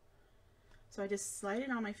hold. So I just slide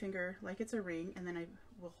it on my finger like it's a ring, and then I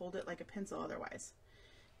will hold it like a pencil otherwise.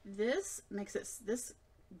 This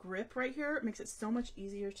grip right here makes it so much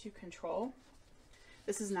easier to control.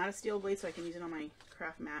 This is not a steel blade, so I can use it on my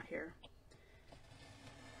craft mat here.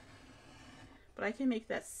 But I can make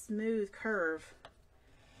that smooth curve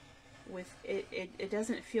with it. It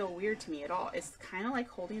doesn't feel weird to me at all. It's kind of like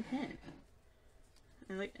holding a pen.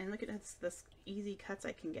 And look at this easy cuts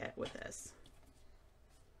I can get with this.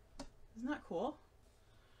 Isn't that cool?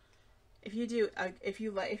 If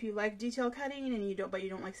you like detail cutting and you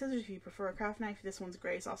don't like scissors, if you prefer a craft knife, this one's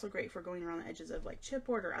great. It's also great for going around the edges of like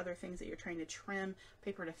chipboard or other things that you're trying to trim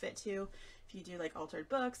paper to fit to. If you do like altered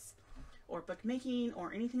books or bookmaking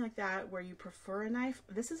or anything like that where you prefer a knife,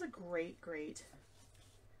 this is a great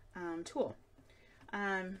tool.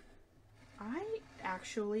 I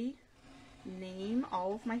actually name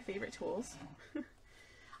all of my favorite tools.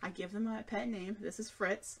 I give them a pet name. This is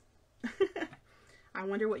Fritz. I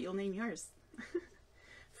wonder what you'll name yours.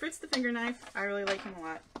 Fritz the finger knife. I really like him a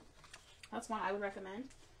lot. That's one I would recommend.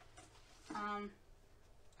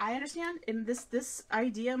 I understand, and this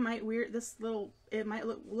idea might it might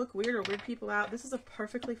look weird or weird people out. This is a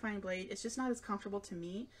perfectly fine blade. It's just not as comfortable to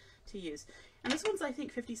me to use. And this one's, I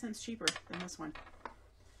think, 50 cents cheaper than this one.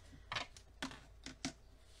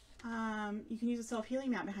 You can use a self-healing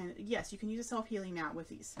mat behind it. Yes, you can use a self-healing mat with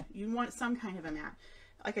these. You want some kind of a mat.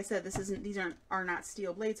 Like I said, these are not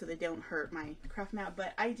steel blades, so they don't hurt my craft mat.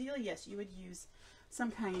 But ideally, yes, you would use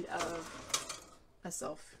some kind of a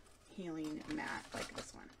self-healing mat like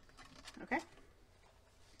this one. Okay.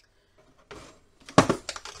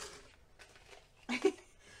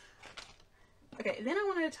 Okay. Then I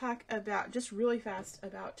wanted to talk about, just really fast,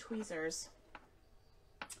 about tweezers.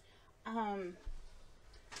 I'm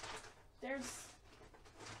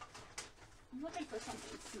looking for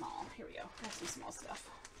something small. Here we go. I have some small stuff.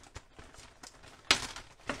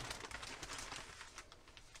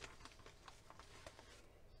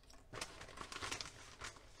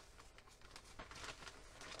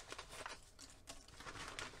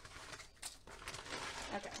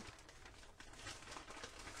 Okay.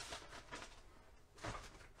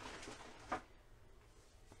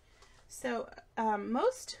 So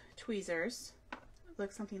most tweezers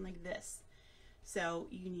look something like this. So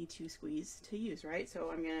you need to squeeze to use, right?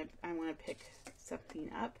 So I want to pick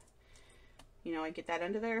something up. You know, I get that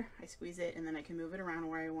under there, I squeeze it, and then I can move it around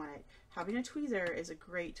where I want it. Having a tweezer is a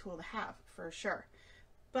great tool to have, for sure.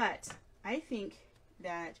 But I think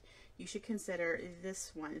that you should consider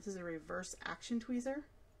this one. This is a reverse action tweezer.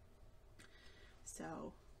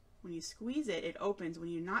 So when you squeeze it, it opens. When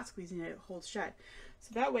you're not squeezing it, it holds shut.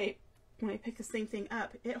 So that way, when I pick the same thing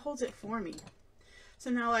up, it holds it for me. So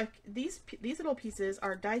now, like, these little pieces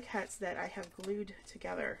are die cuts that I have glued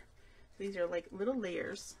together. These are like little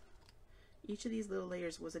layers. Each of these little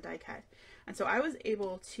layers was a die cut. And so I was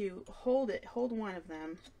able to hold one of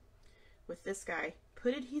them with this guy,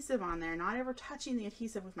 put adhesive on there, not ever touching the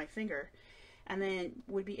adhesive with my finger, and then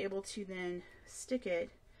would be able to then stick it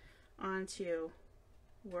onto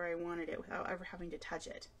where I wanted it without ever having to touch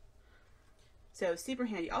it. So super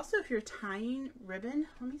handy. Also, if you're tying ribbon,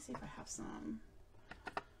 let me see if I have some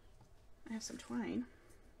have some twine.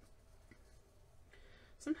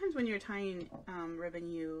 Sometimes when you're tying ribbon,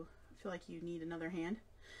 you feel like you need another hand.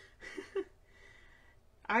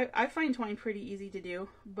 I find twine pretty easy to do,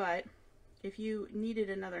 but if you needed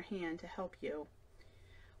another hand to help you,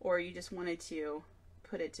 or you just wanted to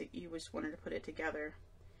put it together,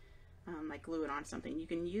 like glue it on something, you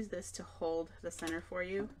can use this to hold the center for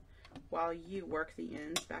you while you work the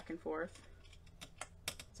ends back and forth.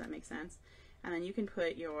 Does that make sense? And then you can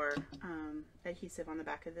put your adhesive on the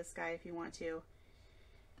back of this guy if you want to.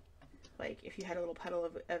 Like if you had a little puddle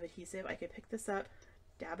of adhesive, I could pick this up,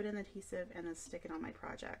 dab it in adhesive, and then stick it on my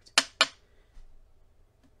project.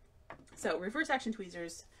 So reverse action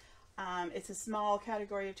tweezers, it's a small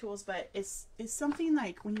category of tools, but it's something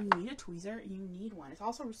like when you need a tweezer, you need one. It's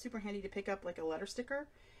also super handy to pick up like a letter sticker,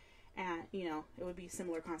 and you know, it would be a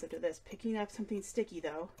similar concept to this. Picking up something sticky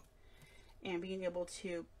though, and being able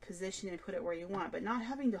to position and put it where you want, but not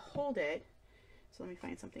having to hold it. So let me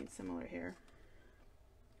find something similar here.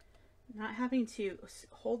 Not having to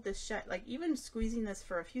hold this shut, like even squeezing this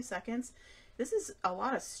for a few seconds, this is a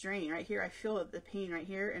lot of strain right here. I feel the pain right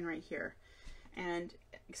here and right here. And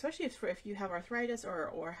especially if you have arthritis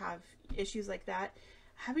or have issues like that,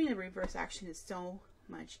 having a reverse action is so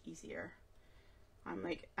much easier. I'm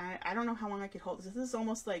like, I don't know how long I could hold this. This is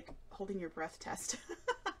almost like holding your breath test.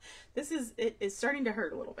 It is starting to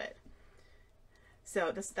hurt a little bit.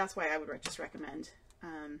 So that's why I would just recommend,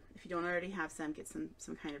 if you don't already have some, get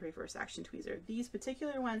some kind of reverse action tweezer. These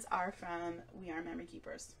particular ones are from We Are Memory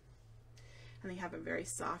Keepers. And they have a very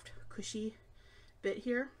soft, cushy bit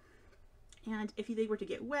here. And if they were to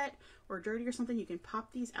get wet or dirty or something, you can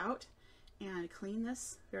pop these out and clean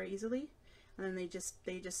this very easily. And then they just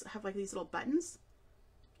have like these little buttons.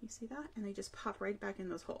 Can you see that? And they just pop right back in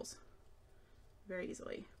those holes very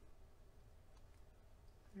easily.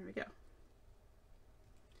 There we go.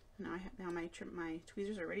 Now my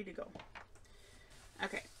tweezers are ready to go.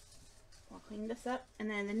 Okay, I'll clean this up. And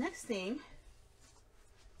then the next thing,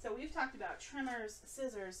 so we've talked about trimmers,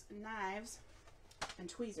 scissors, knives, and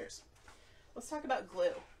tweezers. Let's talk about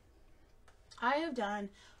glue. I have done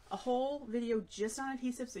a whole video just on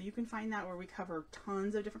adhesive, so you can find that where we cover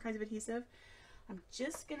tons of different kinds of adhesive. I'm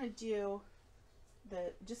just gonna do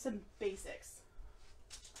just some basics.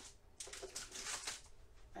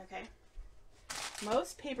 Okay.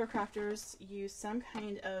 Most paper crafters use some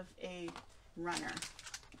kind of a runner.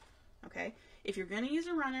 Okay. If you're gonna use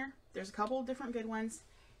a runner, there's a couple of different good ones.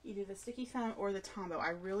 Either the Sticky Thumb or the Tombow. I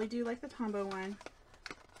really do like the Tombow one.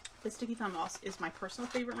 The Sticky Thumb also is my personal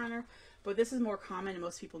favorite runner, but this is more common and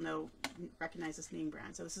most people recognize this name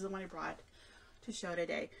brand. So this is the one I brought to show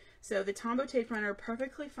today. So the Tombow tape runner,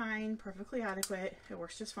 perfectly fine, perfectly adequate. It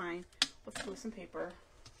works just fine. Let's glue some paper.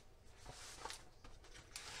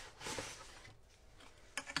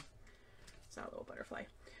 Saw a little butterfly.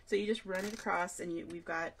 So you just run it across, and we've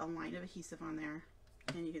got a line of adhesive on there,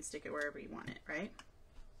 and you can stick it wherever you want it, right?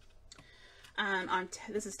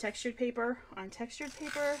 This is textured paper. On textured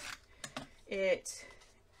paper, it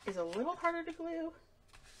is a little harder to glue,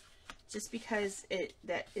 just because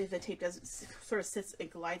the tape doesn't sort of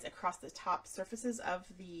it glides across the top surfaces of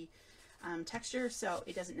the texture, so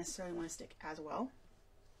it doesn't necessarily want to stick as well.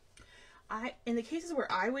 In the cases where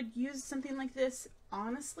I would use something like this,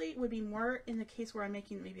 honestly, it would be more in the case where I'm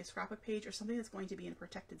making maybe a scrapbook page or something that's going to be in a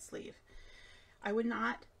protected sleeve. I would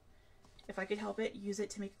not, if I could help it, use it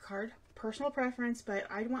to make a card. Personal preference, but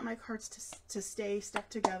I want my cards to stay stuck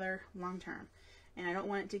together long term, and I don't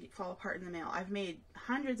want it to fall apart in the mail. I've made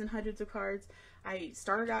hundreds and hundreds of cards. I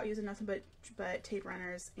started out using nothing but tape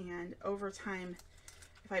runners, and over time,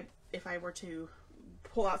 if I were to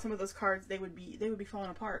pull out some of those cards, they would be falling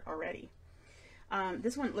apart already.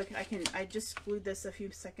 This one, look, I just glued this a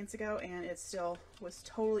few seconds ago, and it still was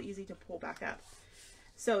totally easy to pull back up.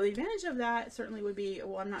 So the advantage of that certainly would be,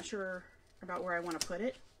 well, I'm not sure about where I want to put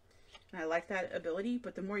it, and I like that ability,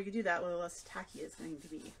 but the more you do that, the less tacky it's going to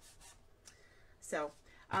be. So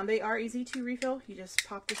they are easy to refill. You just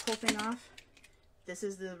pop this whole thing off. This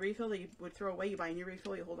is the refill that you would throw away. You buy a new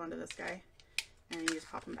refill, you hold onto this guy, and you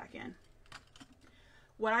just pop them back in.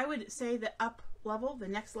 What I would say the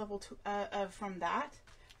next level from that,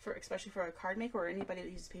 especially for a card maker or anybody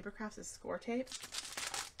that uses Papercrafts, is score tape.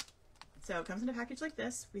 So it comes in a package like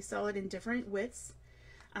this. We sell it in different widths.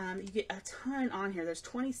 You get a ton on here. There's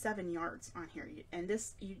 27 yards on here, and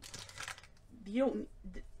this you don't.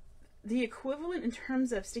 The equivalent in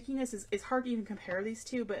terms of stickiness is hard to even compare these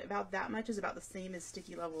two, but about that much is about the same as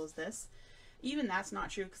sticky level as this. Even that's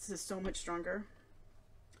not true because this is so much stronger.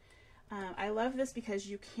 I love this because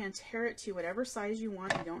you can tear it to whatever size you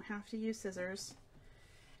want. You don't have to use scissors.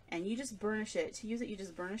 and you just burnish it. To use it, you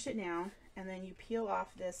just burnish it down, and then you peel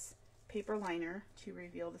off this paper liner to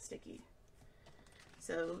reveal the sticky.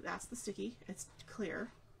 So that's the sticky. It's clear,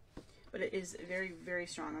 but it is very, very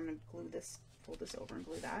strong. I'm going to glue this, fold this over and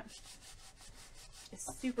glue that.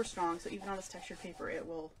 It's super strong, so even on this textured paper, it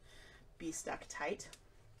will be stuck tight.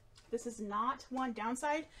 This is not one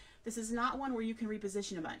downside. This is not one where you can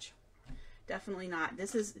reposition a bunch. Definitely not.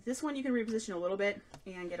 This one you can reposition a little bit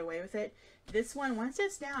and get away with it. This one, once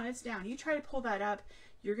it's down, it's down. You try to pull that up,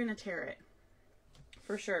 you're going to tear it.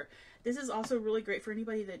 For sure. This is also really great for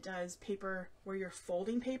anybody that does paper where you're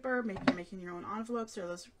folding paper. Maybe you're making your own envelopes or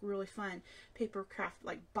those really fun paper craft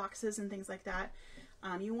like boxes and things like that.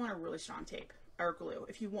 You want a really strong tape or glue.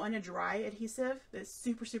 If you want a dry adhesive that's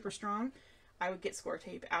super, super strong, I would get score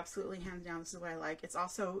tape. Absolutely, hands down, this is what I like. It's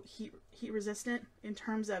also heat resistant in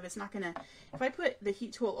terms of it's not gonna, if I put the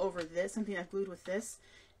heat tool over this, something I've glued with this,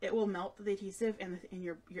 it will melt the adhesive and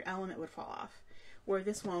your element would fall off. Where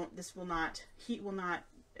this won't, heat will not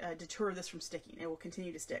deter this from sticking. It will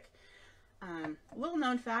continue to stick. Little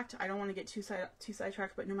known fact, I don't want to get too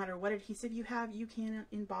sidetracked, but no matter what adhesive you have, you can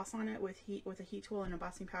emboss on it with a heat tool and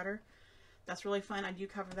embossing powder. That's really fun. I do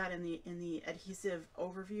cover that in the adhesive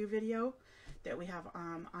overview video that we have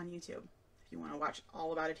on YouTube. If you want to watch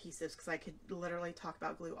all about adhesives, because I could literally talk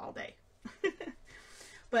about glue all day.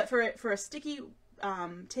 But for a sticky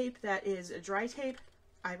tape that is a dry tape,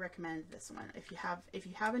 I recommend this one. If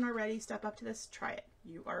you haven't already, step up to this, try it.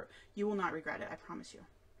 You will not regret it, I promise you.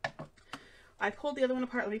 I pulled the other one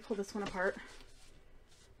apart. Let me pull this one apart.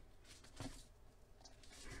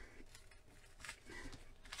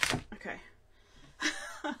 Okay.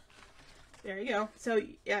 There you go. So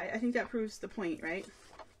yeah, I think that proves the point, right?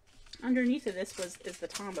 Underneath of this is the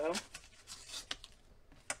Tombow.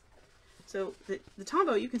 So the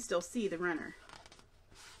Tombow, you can still see the runner.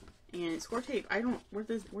 And score tape, where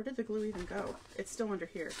did the glue even go? It's still under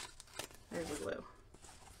here. There's the glue.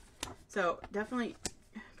 So definitely,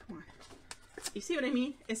 come on. You see what I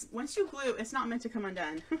mean? Once you glue, it's not meant to come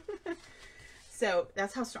undone. So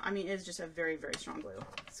that's how strong, I mean, it is just a very, very strong glue.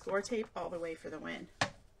 Score tape all the way for the win.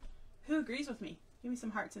 Who agrees with me? Give me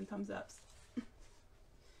some hearts and thumbs ups.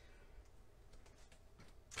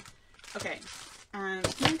 Okay.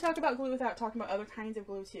 Can't talk about glue without talking about other kinds of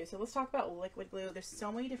glue too. So let's talk about liquid glue. There's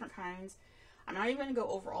so many different kinds. I'm not even going to go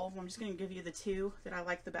over all of them. I'm just going to give you the two that I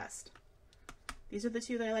like the best. These are the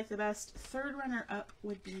two that I like the best. Third runner up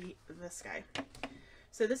would be this guy.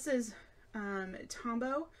 So this is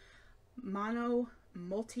Tombow Mono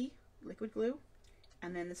Multi liquid glue.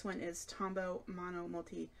 And then this one is Tombow Mono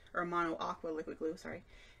Multi, or Mono Aqua liquid glue, sorry.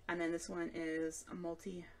 And then this one is a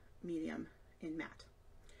multi medium in matte.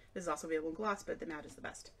 This is also available in gloss, but the matte is the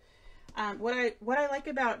best. What I like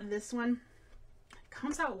about this one, it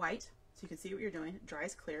comes out white, so you can see what you're doing. It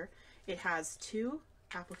dries clear. It has two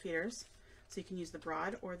applicators, so you can use the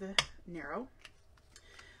broad or the narrow.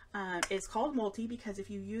 It's called multi because if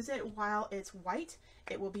you use it while it's white,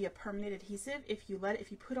 it will be a permanent adhesive. If you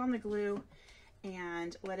put on the glue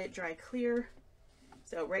and let it dry clear.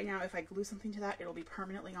 So right now, if I glue something to that, it'll be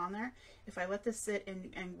permanently on there. If I let this sit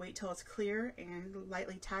and wait till it's clear and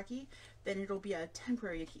lightly tacky, then it'll be a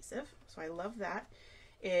temporary adhesive. So I love that.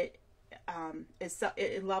 It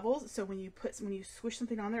levels, so when you squish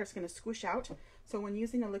something on there, it's going to squish out. So when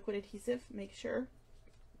using a liquid adhesive, make sure.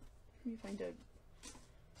 Let me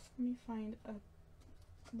find a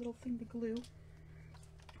little thing to glue.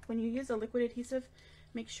 When you use a liquid adhesive,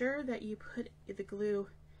 make sure that you put the glue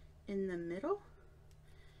in the middle.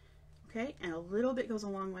 Okay, and a little bit goes a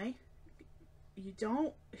long way.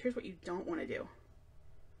 Here's what you don't want to do.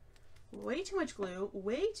 Way too much glue,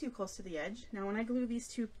 way too close to the edge. Now when I glue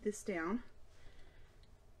this down,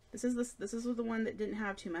 this is the one that didn't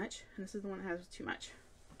have too much, and this is the one that has too much.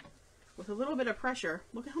 With a little bit of pressure,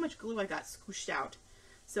 look at how much glue I got squished out.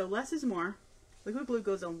 So less is more. Liquid glue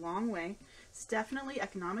goes a long way. It's definitely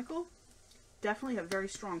economical. Definitely a very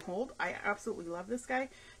strong hold. I absolutely love this guy.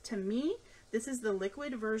 To me, this is the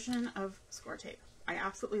liquid version of score tape. I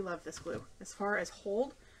absolutely love this glue. As far as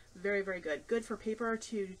hold, very, very good. Good for paper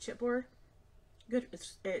to chipboard. Good.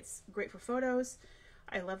 It's great for photos.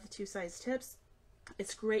 I love the two size tips.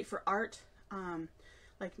 It's great for art,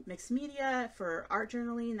 like mixed media, for art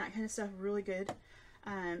journaling, that kind of stuff. Really good.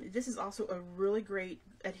 This is also a really great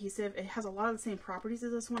adhesive. It has a lot of the same properties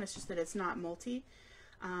as this one. It's just that it's not multi.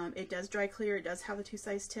 It does dry clear. It does have the two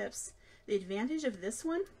size tips. The advantage of this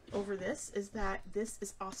one over this is that this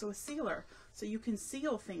is also a sealer. So you can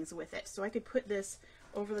seal things with it. So I could put this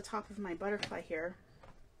over the top of my butterfly here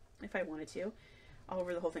if I wanted to. all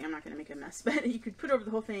over the whole thing. I'm not going to make a mess, but you could put it over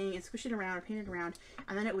the whole thing and squish it around or paint it around,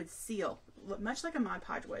 and then it would seal, much like a Mod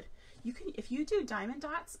Podge would. You can, if you do diamond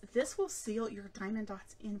dots, this will seal your diamond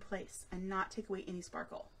dots in place and not take away any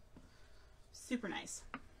sparkle. Super nice.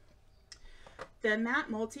 The matte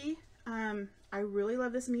multi, I really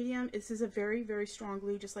love this medium. This is a very, very strong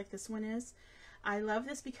glue, just like this one is. I love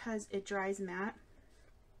this because it dries matte.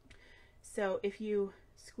 So if you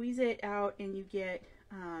squeeze it out and you get,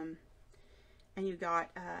 and you got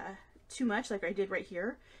too much, like I did right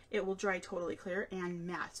here, it will dry totally clear and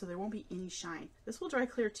matte, so there won't be any shine. This will dry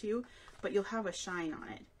clear too, but you'll have a shine on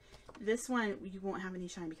it. This one, you won't have any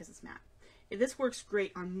shine because it's matte. This works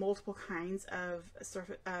great on multiple kinds of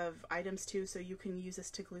items too, so you can use this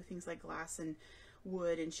to glue things like glass and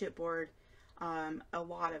wood and chipboard, a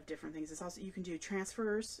lot of different things. It's also, you can do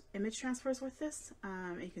transfers, image transfers with this,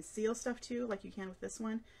 and you can seal stuff too, like you can with this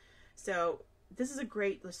one. So this is a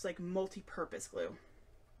great, just like multi-purpose glue.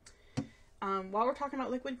 While we're talking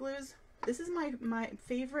about liquid glues, this is my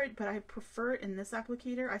favorite, but I prefer it in this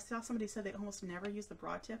applicator. I saw somebody said they almost never use the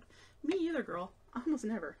broad tip. Me either, girl. Almost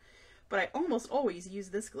never. But I almost always use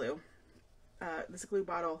this glue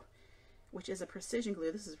bottle, which is a precision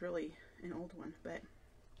glue. This is really an old one, but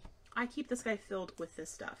I keep this guy filled with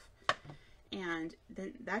this stuff. And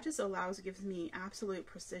then that just gives me absolute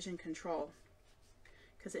precision control,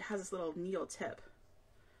 because it has this little needle tip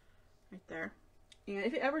right there. And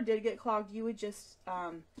if it ever did get clogged, you would just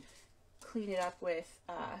clean it up with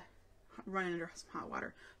running under some hot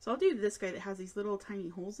water. So I'll do this guy that has these little tiny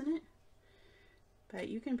holes in it. But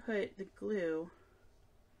you can put the glue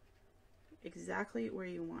exactly where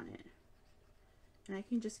you want it. And I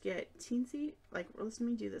can just get teensy, like, let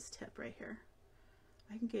me do this tip right here.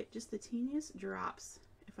 I can get just the teeniest drops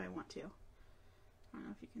if I want to. I don't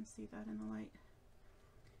know if you can see that in the light.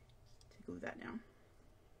 To glue that down.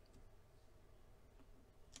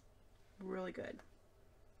 Really good.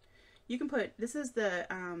 You can put, this is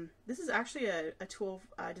actually a tool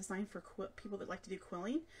designed for people that like to do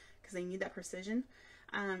quilling, because they need that precision.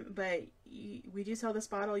 But we do sell this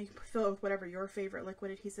bottle. You can fill it with whatever your favorite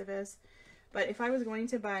liquid adhesive is. But if I was going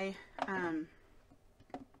to buy,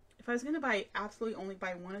 absolutely only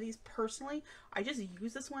buy one of these personally, I just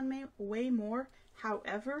use this one way more.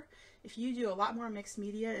 However, if you do a lot more mixed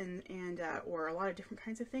media or a lot of different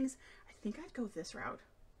kinds of things, I think I'd go this route.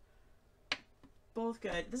 Both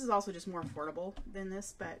good. This is also just more affordable than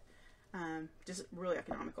this, but just really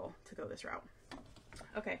economical to go this route.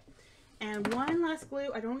 Okay, and one last glue.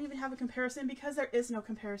 I don't even have a comparison because there is no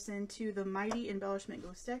comparison to the Mighty Embellishment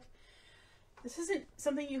Glue Stick. This isn't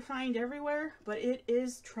something you find everywhere, but it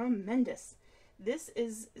is tremendous. This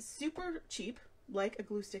is super cheap, like a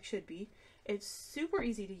glue stick should be. It's super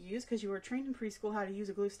easy to use because you were trained in preschool how to use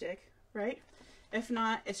a glue stick, right? If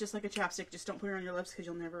not, it's just like a chapstick. Just don't put it on your lips because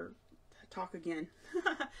you'll never talk again.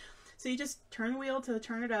 So you just turn the wheel to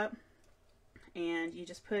turn it up, and you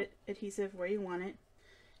just put adhesive where you want it.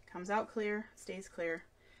 Comes out clear, stays clear.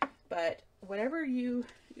 But whatever you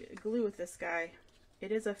glue with this guy,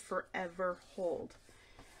 it is a forever hold.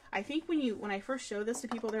 I think when I first show this to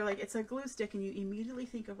people, they're like, it's a glue stick, and you immediately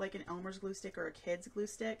think of like an Elmer's glue stick or a kid's glue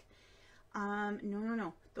stick.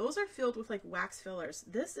 No. Those are filled with like wax fillers.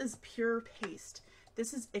 This is pure paste.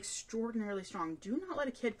 This is extraordinarily strong. Do not let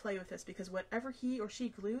a kid play with this, because whatever he or she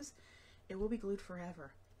glues, it will be glued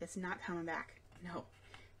forever. It's not coming back.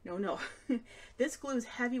 No. This glues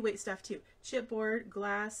heavyweight stuff too. Chipboard,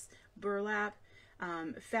 glass, burlap,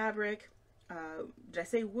 fabric, did I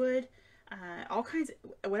say wood? All kinds,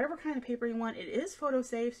 whatever kind of paper you want. It is photo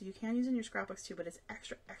safe, so you can use it in your scrapbooks too, but it's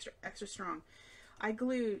extra strong. I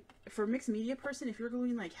glued, for a mixed media person, if you're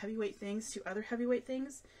gluing like heavyweight things to other heavyweight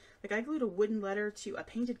things, like I glued a wooden letter to a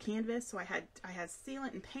painted canvas, so I had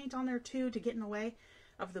sealant and paint on there too to get in the way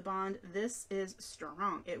of the bond. This is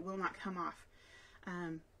strong. It will not come off.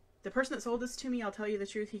 The person that sold this to me, I'll tell you the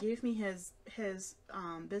truth, he gave me his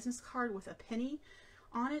business card with a penny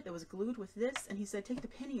on it that was glued with this, and he said, take the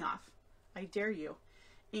penny off. I dare you.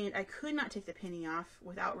 And I could not take the penny off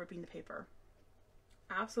without ripping the paper.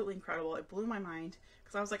 Absolutely incredible. It blew my mind,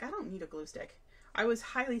 because I was like, I don't need a glue stick. I was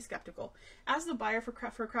highly skeptical. As the buyer for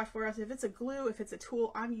Craft Warehouse, if it's a glue, if it's a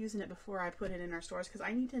tool, I'm using it before I put it in our stores, because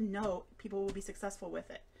I need to know people will be successful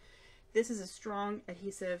with it. This is a strong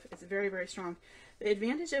adhesive. It's very, very strong. The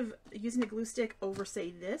advantage of using a glue stick over,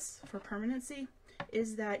 say, this for permanency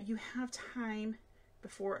is that you have time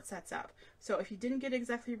before it sets up. So if you didn't get it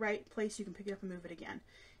exactly right place, you can pick it up and move it again.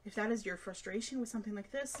 If that is your frustration with something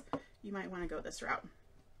like this, you might want to go this route.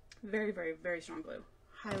 Very, very, very strong glue.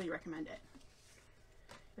 Highly recommend it.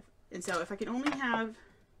 And so if I could only have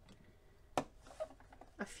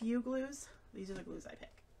a few glues These are the glues I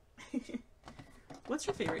pick. What's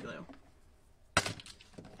your favorite glue?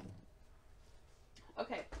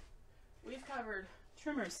 Okay, we've covered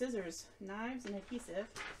trimmers, scissors, knives and adhesive,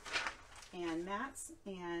 and mats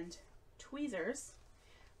and tweezers.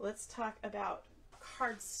 Let's talk about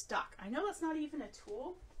cardstock. I know that's not even a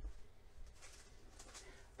tool,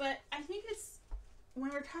 but I think it's,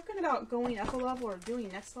 when we're talking about going up a level or doing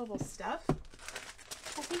next level stuff,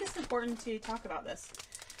 I think it's important to talk about this.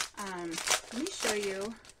 Let me show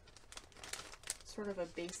you sort of a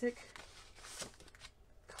basic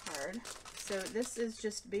card. So this is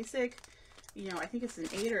just basic, you know, I think it's an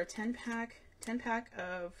 8 or a 10 pack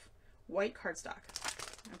of white cardstock.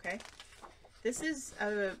 Okay. This is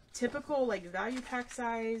a typical like value pack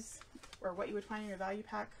size, or what you would find in a value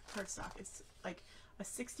pack cardstock. It's like a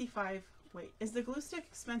 65 weight. Is the glue stick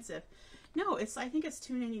expensive? No, I think it's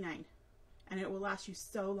 $2.99, and it will last you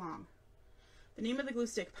so long. The name of the glue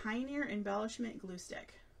stick, Pioneer Embellishment Glue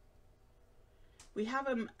Stick. We have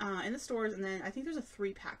them in the stores, and then I think there's a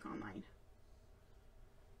 3-pack online.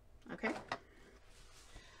 Okay.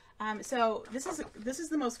 So this is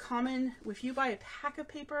the most common. If you buy a pack of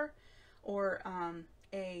paper or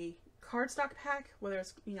a cardstock pack, whether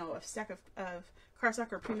it's, you know, a stack of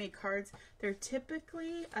cardstock or pre-made cards, they're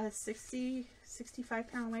typically a 60-65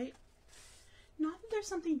 pound weight. Not that there's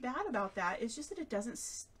something bad about that. It's just that it doesn't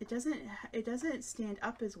stand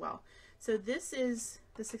up as well. So this is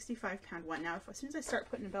the 65 pound one. Now, as soon as I start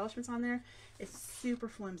putting embellishments on there, it's super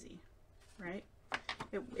flimsy, right?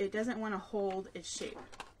 It doesn't want to hold its shape.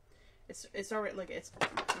 It's already like it's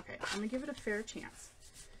okay. I'm gonna give it a fair chance.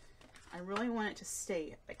 I really want it to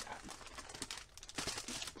stay like that.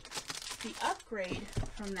 The upgrade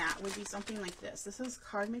from that would be something like this. This is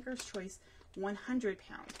Card Maker's Choice 100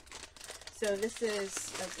 pound. So this is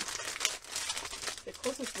the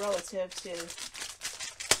closest relative to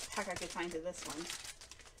pack I could find to this one.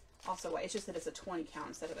 Also, it's just that it's a 20 count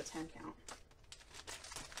instead of a 10 count.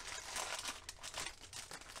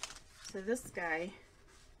 So this guy,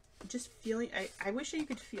 just feeling, I wish you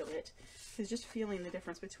could feel it, because just feeling the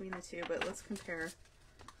difference between the two, but let's compare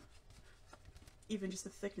even just the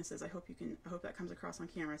thicknesses. I hope that comes across on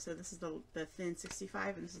camera. So this is the thin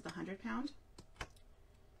 65 and this is the 100 pound.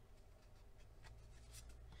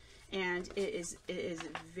 And it is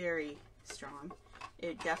very strong.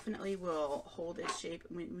 It definitely will hold its shape.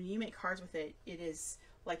 When you make cards with it, it is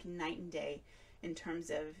like night and day in terms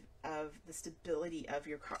of the stability of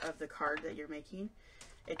the card that you're making.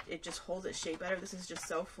 It just holds its shape better. This is just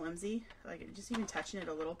so flimsy. Like, just even touching it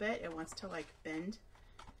a little bit, it wants to like bend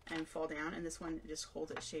and fall down, and this one just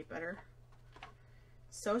holds its shape better.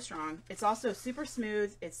 So strong. It's also super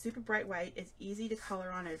smooth. It's super bright white. It's easy to color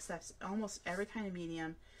on. It accepts almost every kind of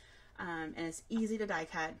medium, and it's easy to die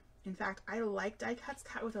cut. In fact, I like die cuts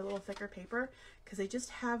cut with a little thicker paper because they just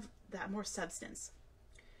have that more substance.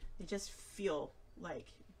 They just feel like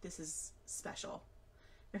this is special,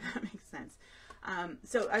 if that makes sense.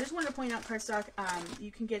 So I just wanted to point out cardstock.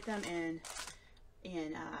 You can get them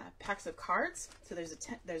in packs of cards. So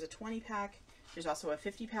there's a 20 pack. There's also a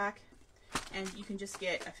 50 pack, and you can just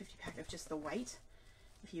get a 50 pack of just the white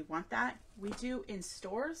if you want that. We do in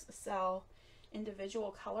stores sell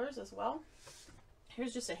individual colors as well.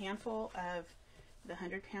 Here's just a handful of the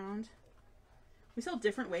 100 pound. We sell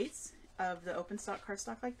different weights of the open stock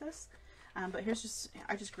cardstock like this, but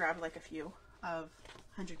I just grabbed like a few of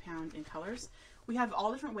 100 pound in colors. We have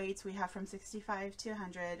all different weights. We have from 65 to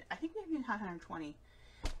 100. I think we even have 120.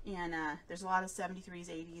 And there's a lot of 73s,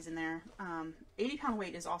 80s in there. 80 pound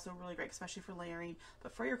weight is also really great, especially for layering.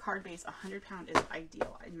 But for your card base, 100 pound is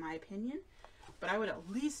ideal, in my opinion. But I would at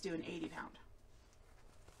least do an 80 pound.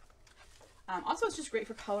 Also, it's just great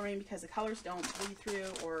for coloring because the colors don't bleed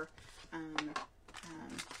through, or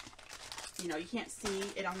you know, you can't see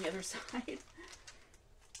it on the other side.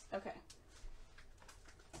 Okay.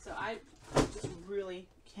 So I just really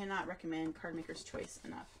cannot recommend Card Maker's Choice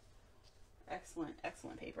enough. Excellent,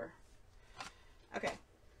 excellent paper. Okay.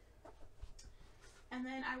 And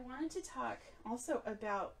then I wanted to talk also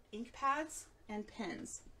about ink pads and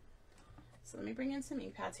pens. So let me bring in some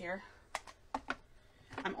ink pads here.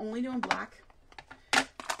 I'm only doing black.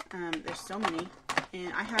 There's so many.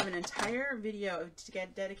 And I have an entire video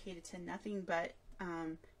dedicated to nothing but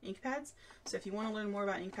ink pads. So if you want to learn more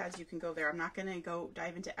about ink pads, you can go there. I'm not going to go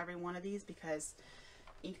dive into every one of these because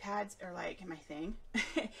ink pads are like my thing.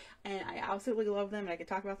 And I absolutely love them and I could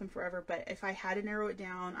talk about them forever. But if I had to narrow it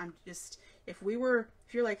down, if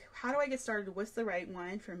you're like, how do I get started? What's the right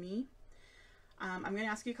one for me? I'm going to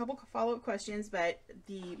ask you a couple follow-up questions, but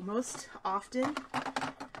the most often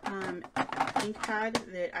ink pad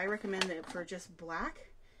that I recommend for just black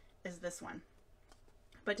is this one.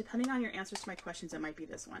 But depending on your answers to my questions, it might be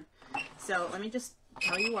this one. So let me just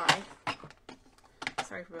tell you why.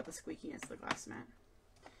 Sorry about the squeakiness of the glass mat.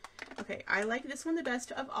 Okay, I like this one the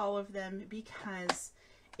best of all of them because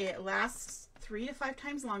it lasts 3 to 5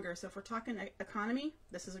 times longer. So if we're talking economy,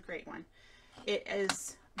 this is a great one. It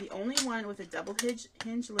is the only one with a double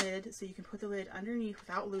hinge lid, so you can put the lid underneath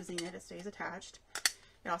without losing it. It stays attached.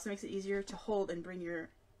 It also makes it easier to hold and bring your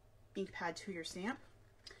ink pad to your stamp.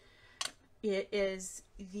 It has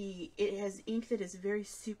ink that is very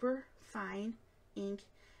super fine ink,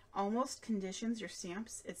 almost conditions your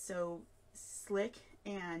stamps. It's so slick,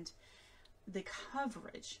 and the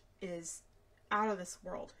coverage is out of this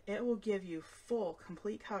world. It will give you full,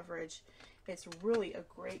 complete coverage. It's really a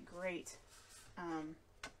great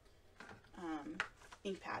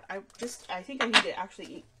ink pad. I think I need to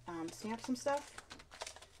actually stamp some stuff.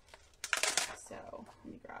 So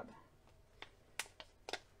let me grab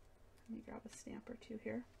a stamp or two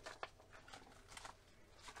here.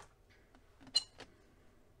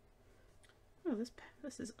 Oh,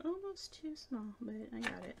 this is almost too small, but I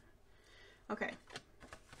got it. Okay.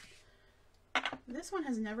 This one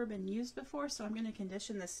has never been used before, so I'm going to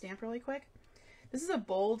condition this stamp really quick. This is a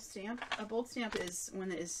bold stamp. A bold stamp is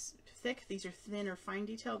when it is thick. These are thin or fine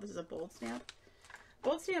detail. This is a bold stamp.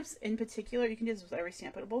 Bold stamps in particular, you can do this with every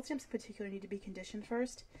stamp, but bold stamps in particular need to be conditioned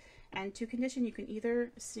first. And to condition, you can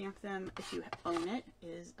either stamp them if you own it,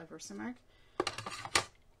 is a Versamark,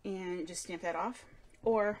 and just stamp that off,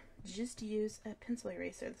 or just use a pencil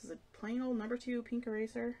eraser. This is a plain old number 2 pink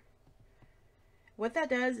eraser. What that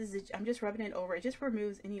does is I'm just rubbing it over. It just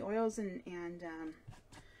removes any oils and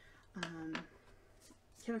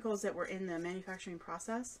chemicals that were in the manufacturing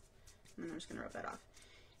process. And then I'm just going to rub that off.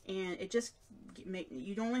 And it just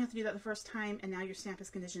you don't only have to do that the first time, and now your stamp is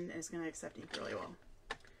conditioned and it's going to accept ink really well.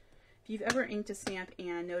 If you've ever inked a stamp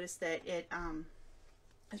and noticed that it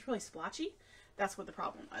is really splotchy, that's what the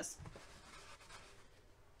problem was.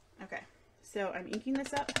 Okay, so I'm inking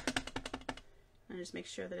this up, and just make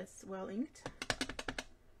sure that it's well inked.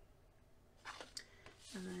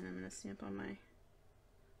 And then I'm going to stamp on my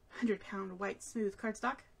 100-pound white smooth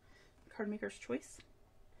cardstock, card maker's choice.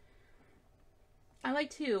 I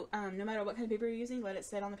like to, no matter what kind of paper you're using, let it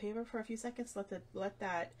sit on the paper for a few seconds. Let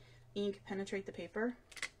that ink penetrate the paper,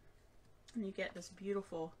 and you get this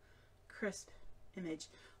beautiful, crisp image.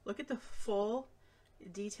 Look at the full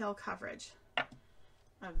detail coverage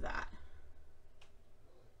of that.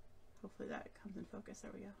 Hopefully that comes in focus.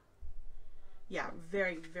 There we go. Yeah,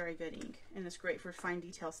 very, very good ink, and it's great for fine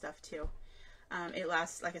detail stuff too. It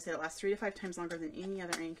lasts, like I said, it lasts 3 to 5 times longer than any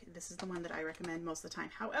other ink. This is the one that I recommend most of the time.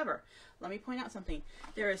 However, let me point out something.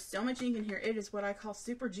 There is so much ink in here. It is what I call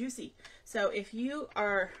super juicy. So if you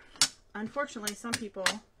are, unfortunately, some people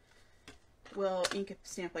will ink a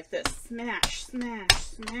stamp like this. Smash, smash,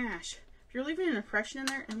 smash. If you're leaving an impression in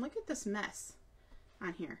there, and look at this mess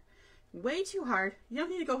on here. Way too hard. You don't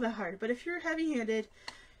need to go that hard. But if you're heavy-handed,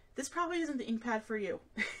 this probably isn't the ink pad for you.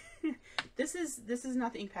 This is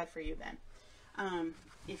not the ink pad for you then.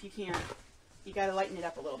 If you can't, you got to lighten it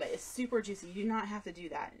up a little bit. It's super juicy. You do not have to do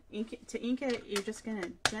that. To ink it, you're just going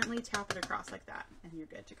to gently tap it across like that, and you're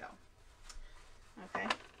good to go. Okay.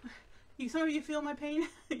 Some of you feel my pain?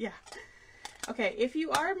 Yeah. Okay, if you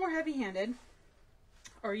are more heavy-handed,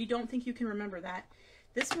 or you don't think you can remember that,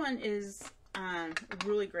 this one is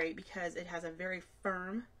really great because it has a very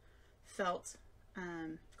firm felt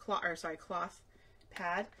cloth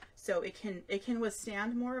pad, so it can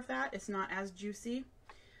withstand more of that. It's not as juicy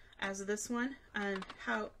as this one.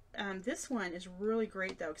 This one is really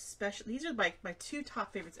great though, especially these are my 2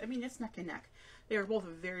 top favorites. I mean, it's neck and neck. They are both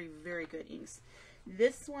very, very good inks.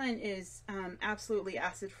 This one is absolutely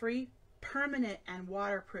acid free, permanent, and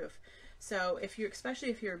waterproof. So especially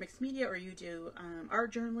if you're mixed media, or you do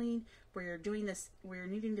art journaling where you're doing this, where you're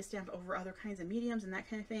needing to stamp over other kinds of mediums and that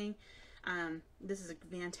kind of thing, this is a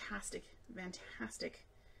fantastic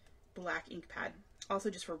black ink pad. Also,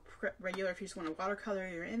 just for regular, if you just want to watercolor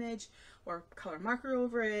your image or color marker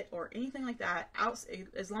over it or anything like that,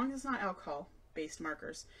 as long as it's not alcohol based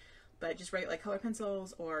markers, but just like color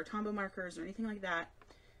pencils or Tombow markers or anything like that,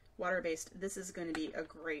 water based, this is going to be a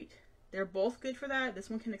great. They're both good for that. This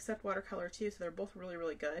one can accept watercolor too, so they're both really,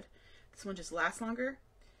 really good. This one just lasts longer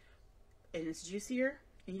and it's juicier.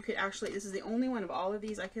 And you could actually, this is the only one of all of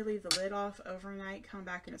these, I could leave the lid off overnight, come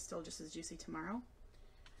back, and it's still just as juicy tomorrow.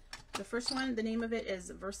 The first one, the name of it is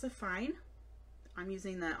Versa Fine. I'm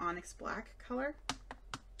using the Onyx Black color.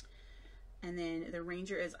 And then the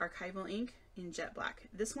Ranger is Archival Ink in Jet Black.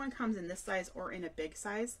 This one comes in this size or in a big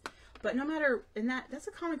size. But no matter, that's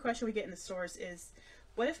a common question we get in the stores is,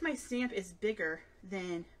 what if my stamp is bigger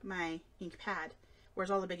than my ink pad?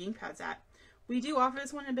 Where's all the big ink pads at? We do offer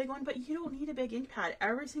this one a big one, but you don't need a big ink pad.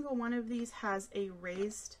 Every single one of these has a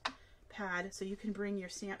raised pad, so you can bring your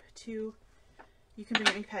stamp to, you can bring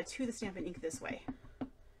your ink pad to the stamp and ink this way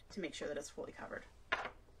to make sure that it's fully covered.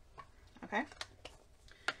 Okay?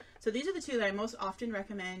 So these are the two that I most often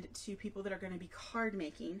recommend to people that are going to be card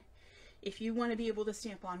making. If you want to be able to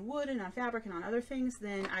stamp on wood and on fabric and on other things,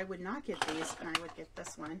 then I would not get these, and I would get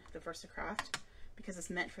this one, the Versacraft, because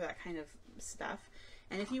it's meant for that kind of stuff.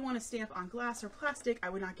 And if you want to stamp on glass or plastic, I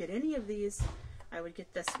would not get any of these. I would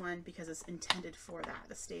get this one because it's intended for that.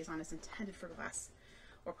 The StazOn is intended for glass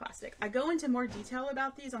or plastic. I go into more detail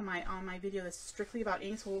about these on my video that's strictly about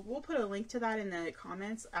inks. We'll put a link to that in the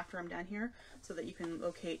comments after I'm done here so that you can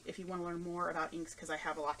locate if you want to learn more about inks, because I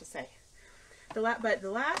have a lot to say. But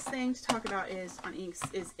the last thing to talk about is on inks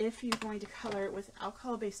is if you're going to color with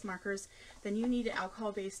alcohol-based markers, then you need an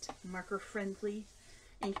alcohol-based marker-friendly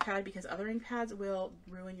ink pad, because other ink pads will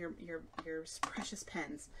ruin your precious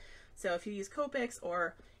pens. So if you use Copics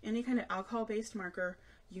or any kind of alcohol-based marker,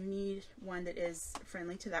 you need one that is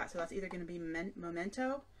friendly to that. So that's either going to be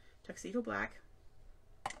Memento, Tuxedo Black,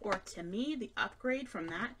 or to me, the upgrade from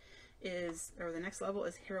that is, or the next level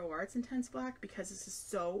is Hero Arts Intense Black, because this is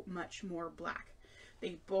so much more black.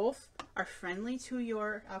 They both are friendly to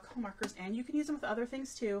your alcohol markers, and you can use them with other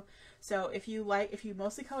things too. So if you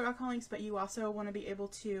mostly color alcohol inks, but you also want to be able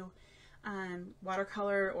to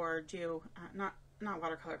watercolor or do, not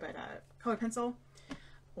watercolor, but color pencil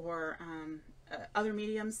or other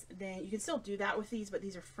mediums, then you can still do that with these, but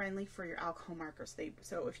these are friendly for your alcohol markers.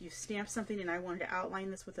 So if you stamp something and I wanted to outline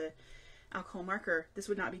this with a alcohol marker, this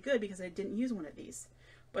would not be good because I didn't use one of these.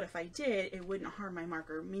 But if I did, it wouldn't harm my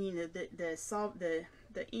marker, meaning that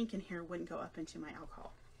the ink in here wouldn't go up into my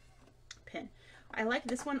alcohol pen. I like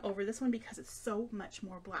this one over this one because it's so much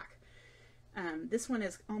more black. This one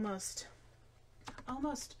is almost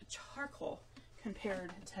charcoal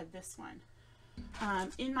compared to this one.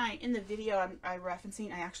 In the video I'm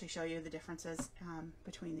referencing, I actually show you the differences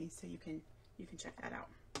between these, so you can check that out.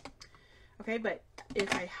 Okay, but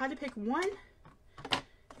if I had to pick one,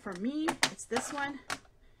 for me, it's this one.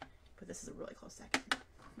 But this is a really close second.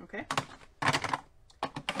 Okay,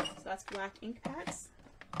 so that's black ink pads.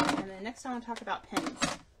 And then next I want to talk about pens.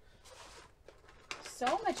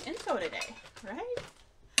 So much info today, right?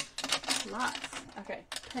 Lots. Okay,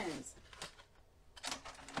 pens.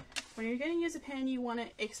 When you're going to use a pen, you want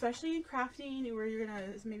to, especially in crafting, where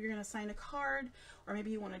maybe you're gonna sign a card, or maybe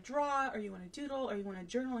you want to draw, or you want to doodle, or you want to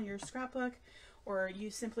journal in your scrapbook, or you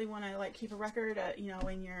simply want to like keep a record, you know,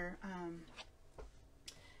 in your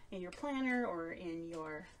planner or in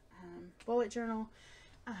your bullet journal,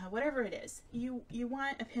 whatever it is, you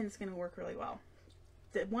want a pen that's going to work really well.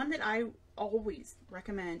 The one that I always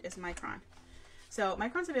recommend is Micron. So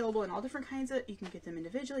Micron's available in all different kinds of, you can get them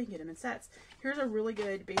individually, you can get them in sets. Here's a really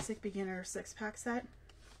good basic beginner 6-pack set,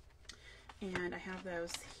 and I have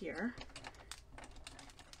those here.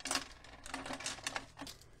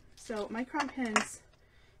 So Micron pens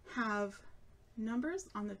have numbers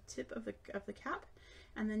on the tip of the cap,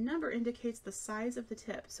 and the number indicates the size of the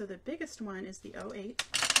tip. So the biggest one is the 08.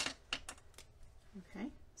 Okay,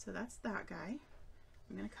 so that's that guy.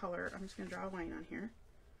 I'm going to color, I'm just going to draw a line on here.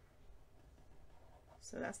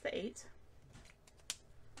 So that's the 8.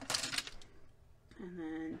 And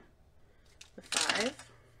then the 5.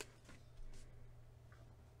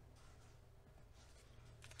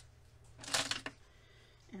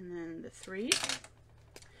 And then the 3.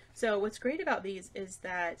 So what's great about these is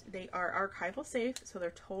that they are archival safe, so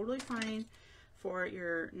they're totally fine for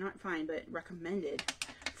your, not fine, but recommended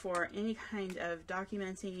for any kind of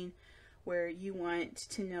documenting where you want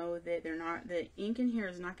to know that the ink in here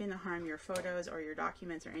is not going to harm your photos or your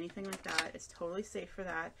documents or anything like that. It's totally safe for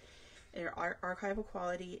that. They're archival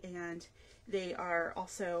quality, and they are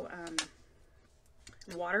also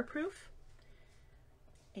waterproof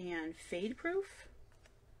and fade proof.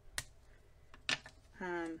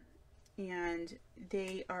 And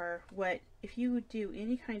they are if you do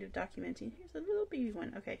any kind of documenting, here's a little baby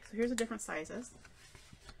one. Okay, so here's the different sizes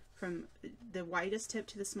from the widest tip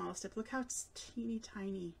to the smallest tip. Look how teeny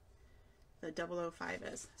tiny the 005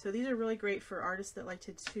 is. So these are really great for artists that like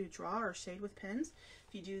to draw or shade with pens.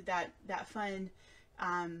 If you do that fun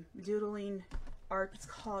doodling art, it's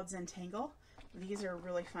called Zentangle. These are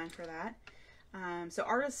really fun for that. So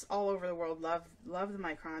artists all over the world love the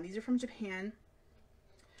Micron. These are from Japan.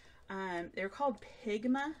 They're called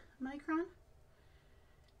Pigma Micron.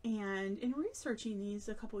 And in researching these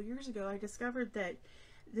a couple years ago, I discovered that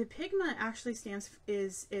the pigment actually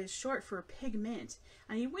is short for pigment,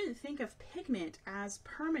 and you wouldn't think of pigment as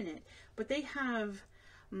permanent, but they have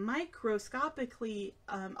microscopically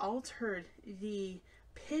altered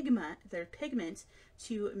their pigment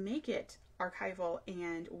to make it archival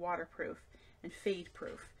and waterproof and fade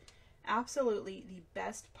proof. Absolutely the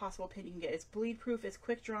best possible pen you can get. It's bleed proof, it's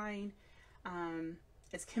quick drying,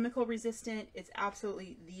 it's chemical resistant. It's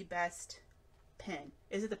absolutely the best pen.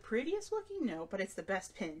 Is it the prettiest looking? No, but it's the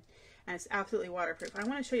best pen, and it's absolutely waterproof. I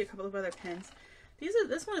want to show you a couple of other pens.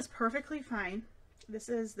 This one is perfectly fine. This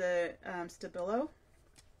is the Stabilo.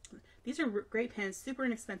 These are great pens, super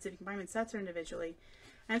inexpensive. You can buy them in sets or individually,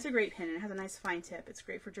 and it's a great pen, and it has a nice fine tip. It's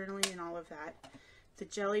great for journaling and all of that. The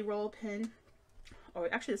Jelly Roll pen. Oh,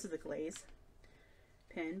 actually, this is the Glaze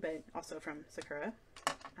pen, but also from Sakura.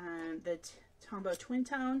 The Tombow Twin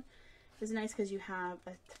Tone is nice because you have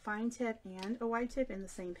a fine tip and a wide tip in the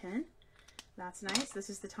same pen. That's nice. This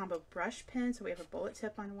is the Tombow Brush pen, so we have a bullet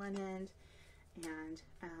tip on one end and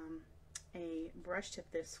a brush tip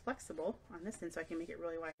that's flexible on this end, so I can make it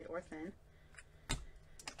really wide or thin.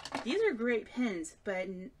 These are great pens, but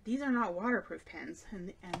these are not waterproof pens,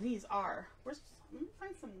 and these are. Let me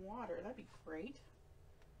find some water. That'd be great.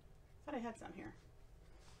 I thought I had some here.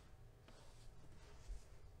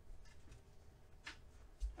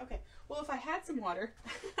 Okay, well, if I had some water,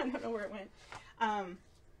 I don't know where it went,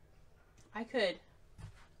 I could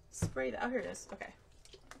spray that. Oh, here it is. Okay.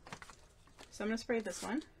 So I'm going to spray this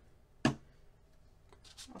one.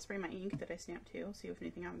 I'll spray my ink that I stamped too, see if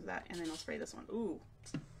anything happens to that, and then I'll spray this one. Ooh.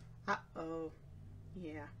 Uh-oh.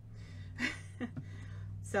 Yeah.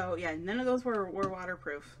 So, yeah, none of those were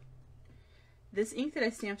waterproof. This ink that I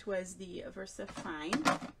stamped was the Versa Fine.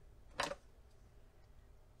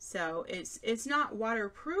 So it's not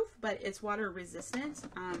waterproof, but it's water resistant,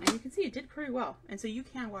 and you can see it did pretty well. And so you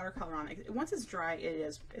can watercolor on it. Once it's dry,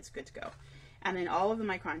 it's good to go. And then all of the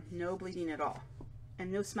micron, no bleeding at all,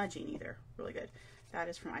 and no smudging either. Really good. That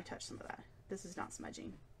is from I touched some of that. This is not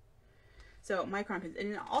smudging. So micron pens,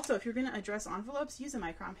 and also if you're going to address envelopes, use a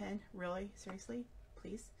micron pen. Really, seriously,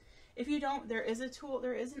 please. If you don't, there is a tool.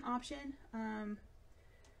 There is an option.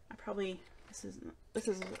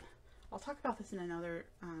 I'll talk about this in another.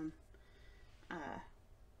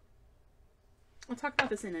 I'll talk about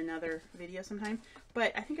this in another video sometime.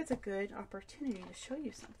 But I think it's a good opportunity to show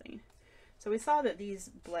you something. So we saw that these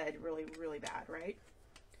bled really, really bad, right?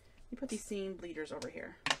 You put these seam bleeders over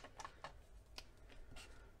here.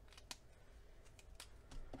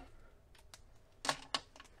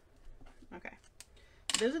 Okay,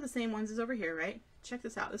 those are the same ones as over here, right? Check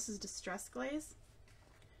this out. This is Distress Glaze.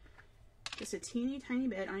 Just a teeny tiny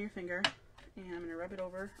bit on your finger, and I'm going to rub it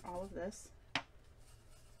over all of this.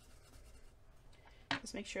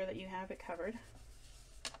 Just make sure that you have it covered.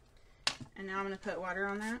 And now I'm going to put water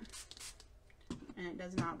on that, and it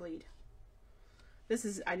does not bleed. This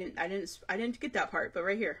is I didn't get that part, but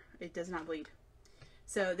right here it does not bleed.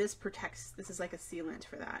 So this protects. This is like a sealant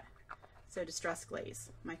for that. So Distress Glaze,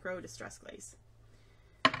 micro Distress Glaze.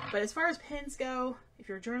 But as far as pens go, if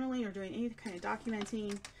you're journaling or doing any kind of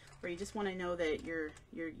documenting, or you just want to know that you're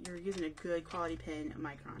using a good quality pen,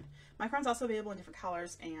 Micron. Micron's also available in different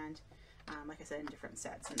colors and, like I said, in different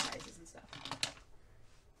sets and sizes and stuff.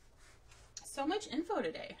 So much info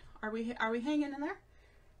today. Are we hanging in there?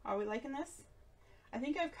 Are we liking this? I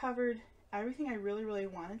think I've covered everything I really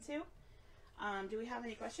wanted to. Do we have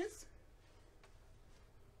any questions?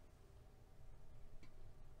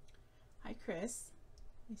 Hi, Chris.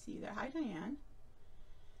 I see you there. Hi, Diane.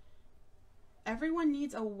 Everyone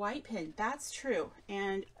needs a white pen. That's true.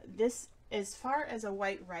 And this, as far as a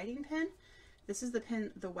white writing pen, this is the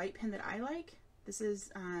white pen that I like. This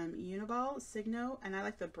is Uniball Signo, and I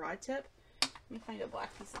like the broad tip. Let me find a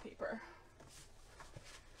black piece of paper.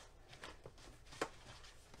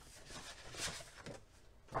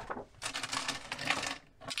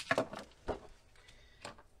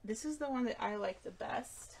 This is the one that I like the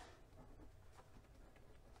best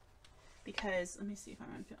because, let me see if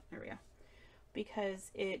I'm on film. There we go.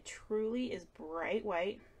 Because it truly is bright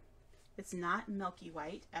white. It's not milky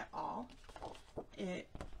white at all. It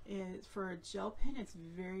is, for a gel pen, it's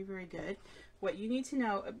very good. What you need to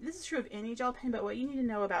know, this is true of any gel pen, but what you need to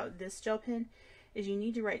know about this gel pen is you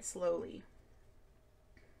need to write slowly.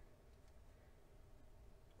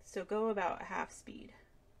 So go about half speed.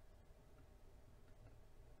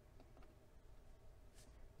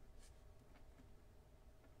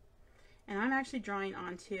 And I'm actually drawing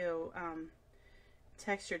onto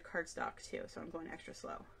textured cardstock too, so I'm going extra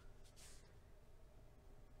slow.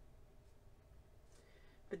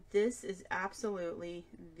 But this is absolutely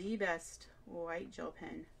the best white gel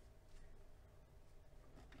pen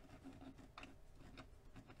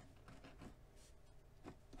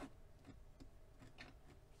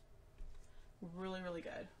really, really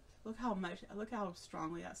good. Look how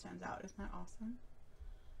strongly that stands out. Isn't that awesome?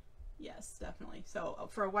 Yes, definitely. So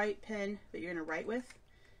for a white pen that you're gonna write with,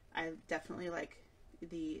 I definitely like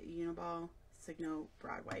the Uniball Signo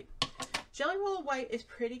Broad White. Jelly Roll White is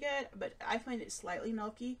pretty good, but I find it slightly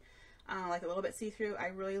milky, like a little bit see-through. I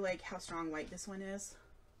really like how strong white this one is,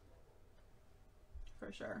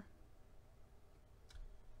 for sure.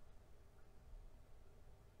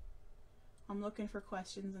 I'm looking for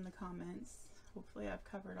questions in the comments. Hopefully I've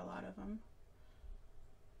covered a lot of them.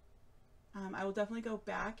 I will definitely go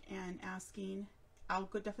back and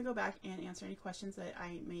definitely go back and answer any questions that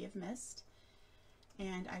I may have missed.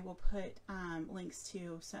 And I will put links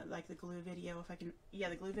to like the glue video if I can. Yeah,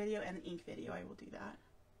 the glue video and the ink video. I will do that.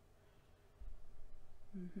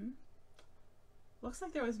 Looks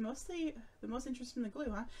like there was mostly the most interest in the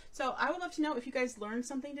glue, huh? So I would love to know if you guys learned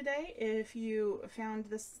something today, if you found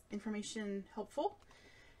this information helpful.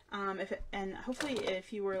 And hopefully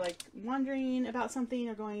if you were like wondering about something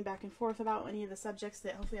or going back and forth about any of the subjects,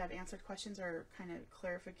 that hopefully I've answered questions or kind of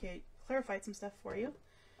clarified some stuff for you.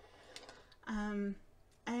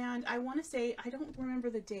 And I want to say, I don't remember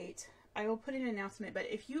the date. I will put in an announcement, but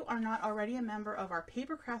if you are not already a member of our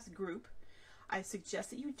Papercrafts group, I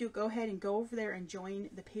suggest that you do go ahead and go over there and join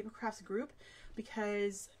the Papercrafts group,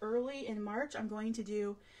 because early in March I'm going to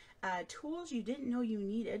do tools you didn't know you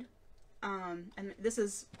needed. And this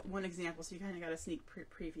is one example, so you kind of got a sneak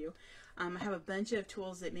preview. I have a bunch of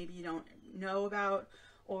tools that maybe you don't know about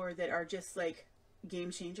or that are just like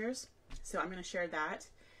game changers. So I'm going to share that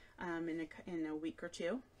in a week or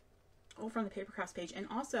two over on the Papercrafts page. And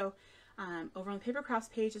also over on the Papercrafts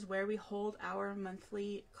page is where we hold our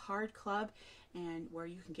monthly card club and where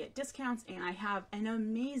you can get discounts. And I have an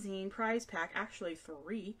amazing prize pack, actually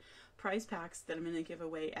 3 prize packs that I'm going to give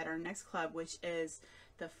away at our next club, which is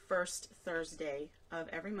the first Thursday of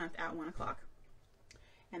every month at 1 o'clock.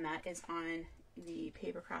 And that is on the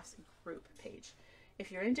Papercrafts group page.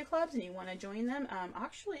 If you're into clubs and you want to join them,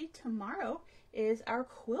 actually tomorrow is our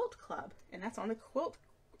quilt club, and that's on the quilt,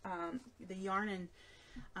 the yarn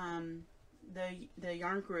and the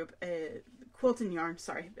yarn group, quilt and yarn,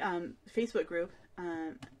 sorry, Facebook group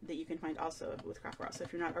that you can find also with Craft Rock. So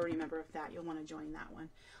if you're not already a member of that, you'll want to join that one.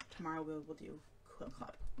 Tomorrow we'll do quilt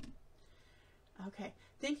club. Okay,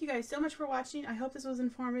 thank you guys so much for watching. I hope this was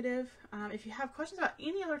informative. If you have questions about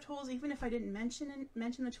any other tools, even if I didn't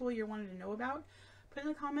mention the tool you wanted to know about, put in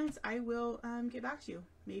the comments. I will get back to you,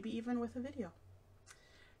 maybe even with a video.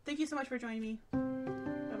 Thank you so much for joining me.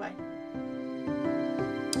 Bye-bye.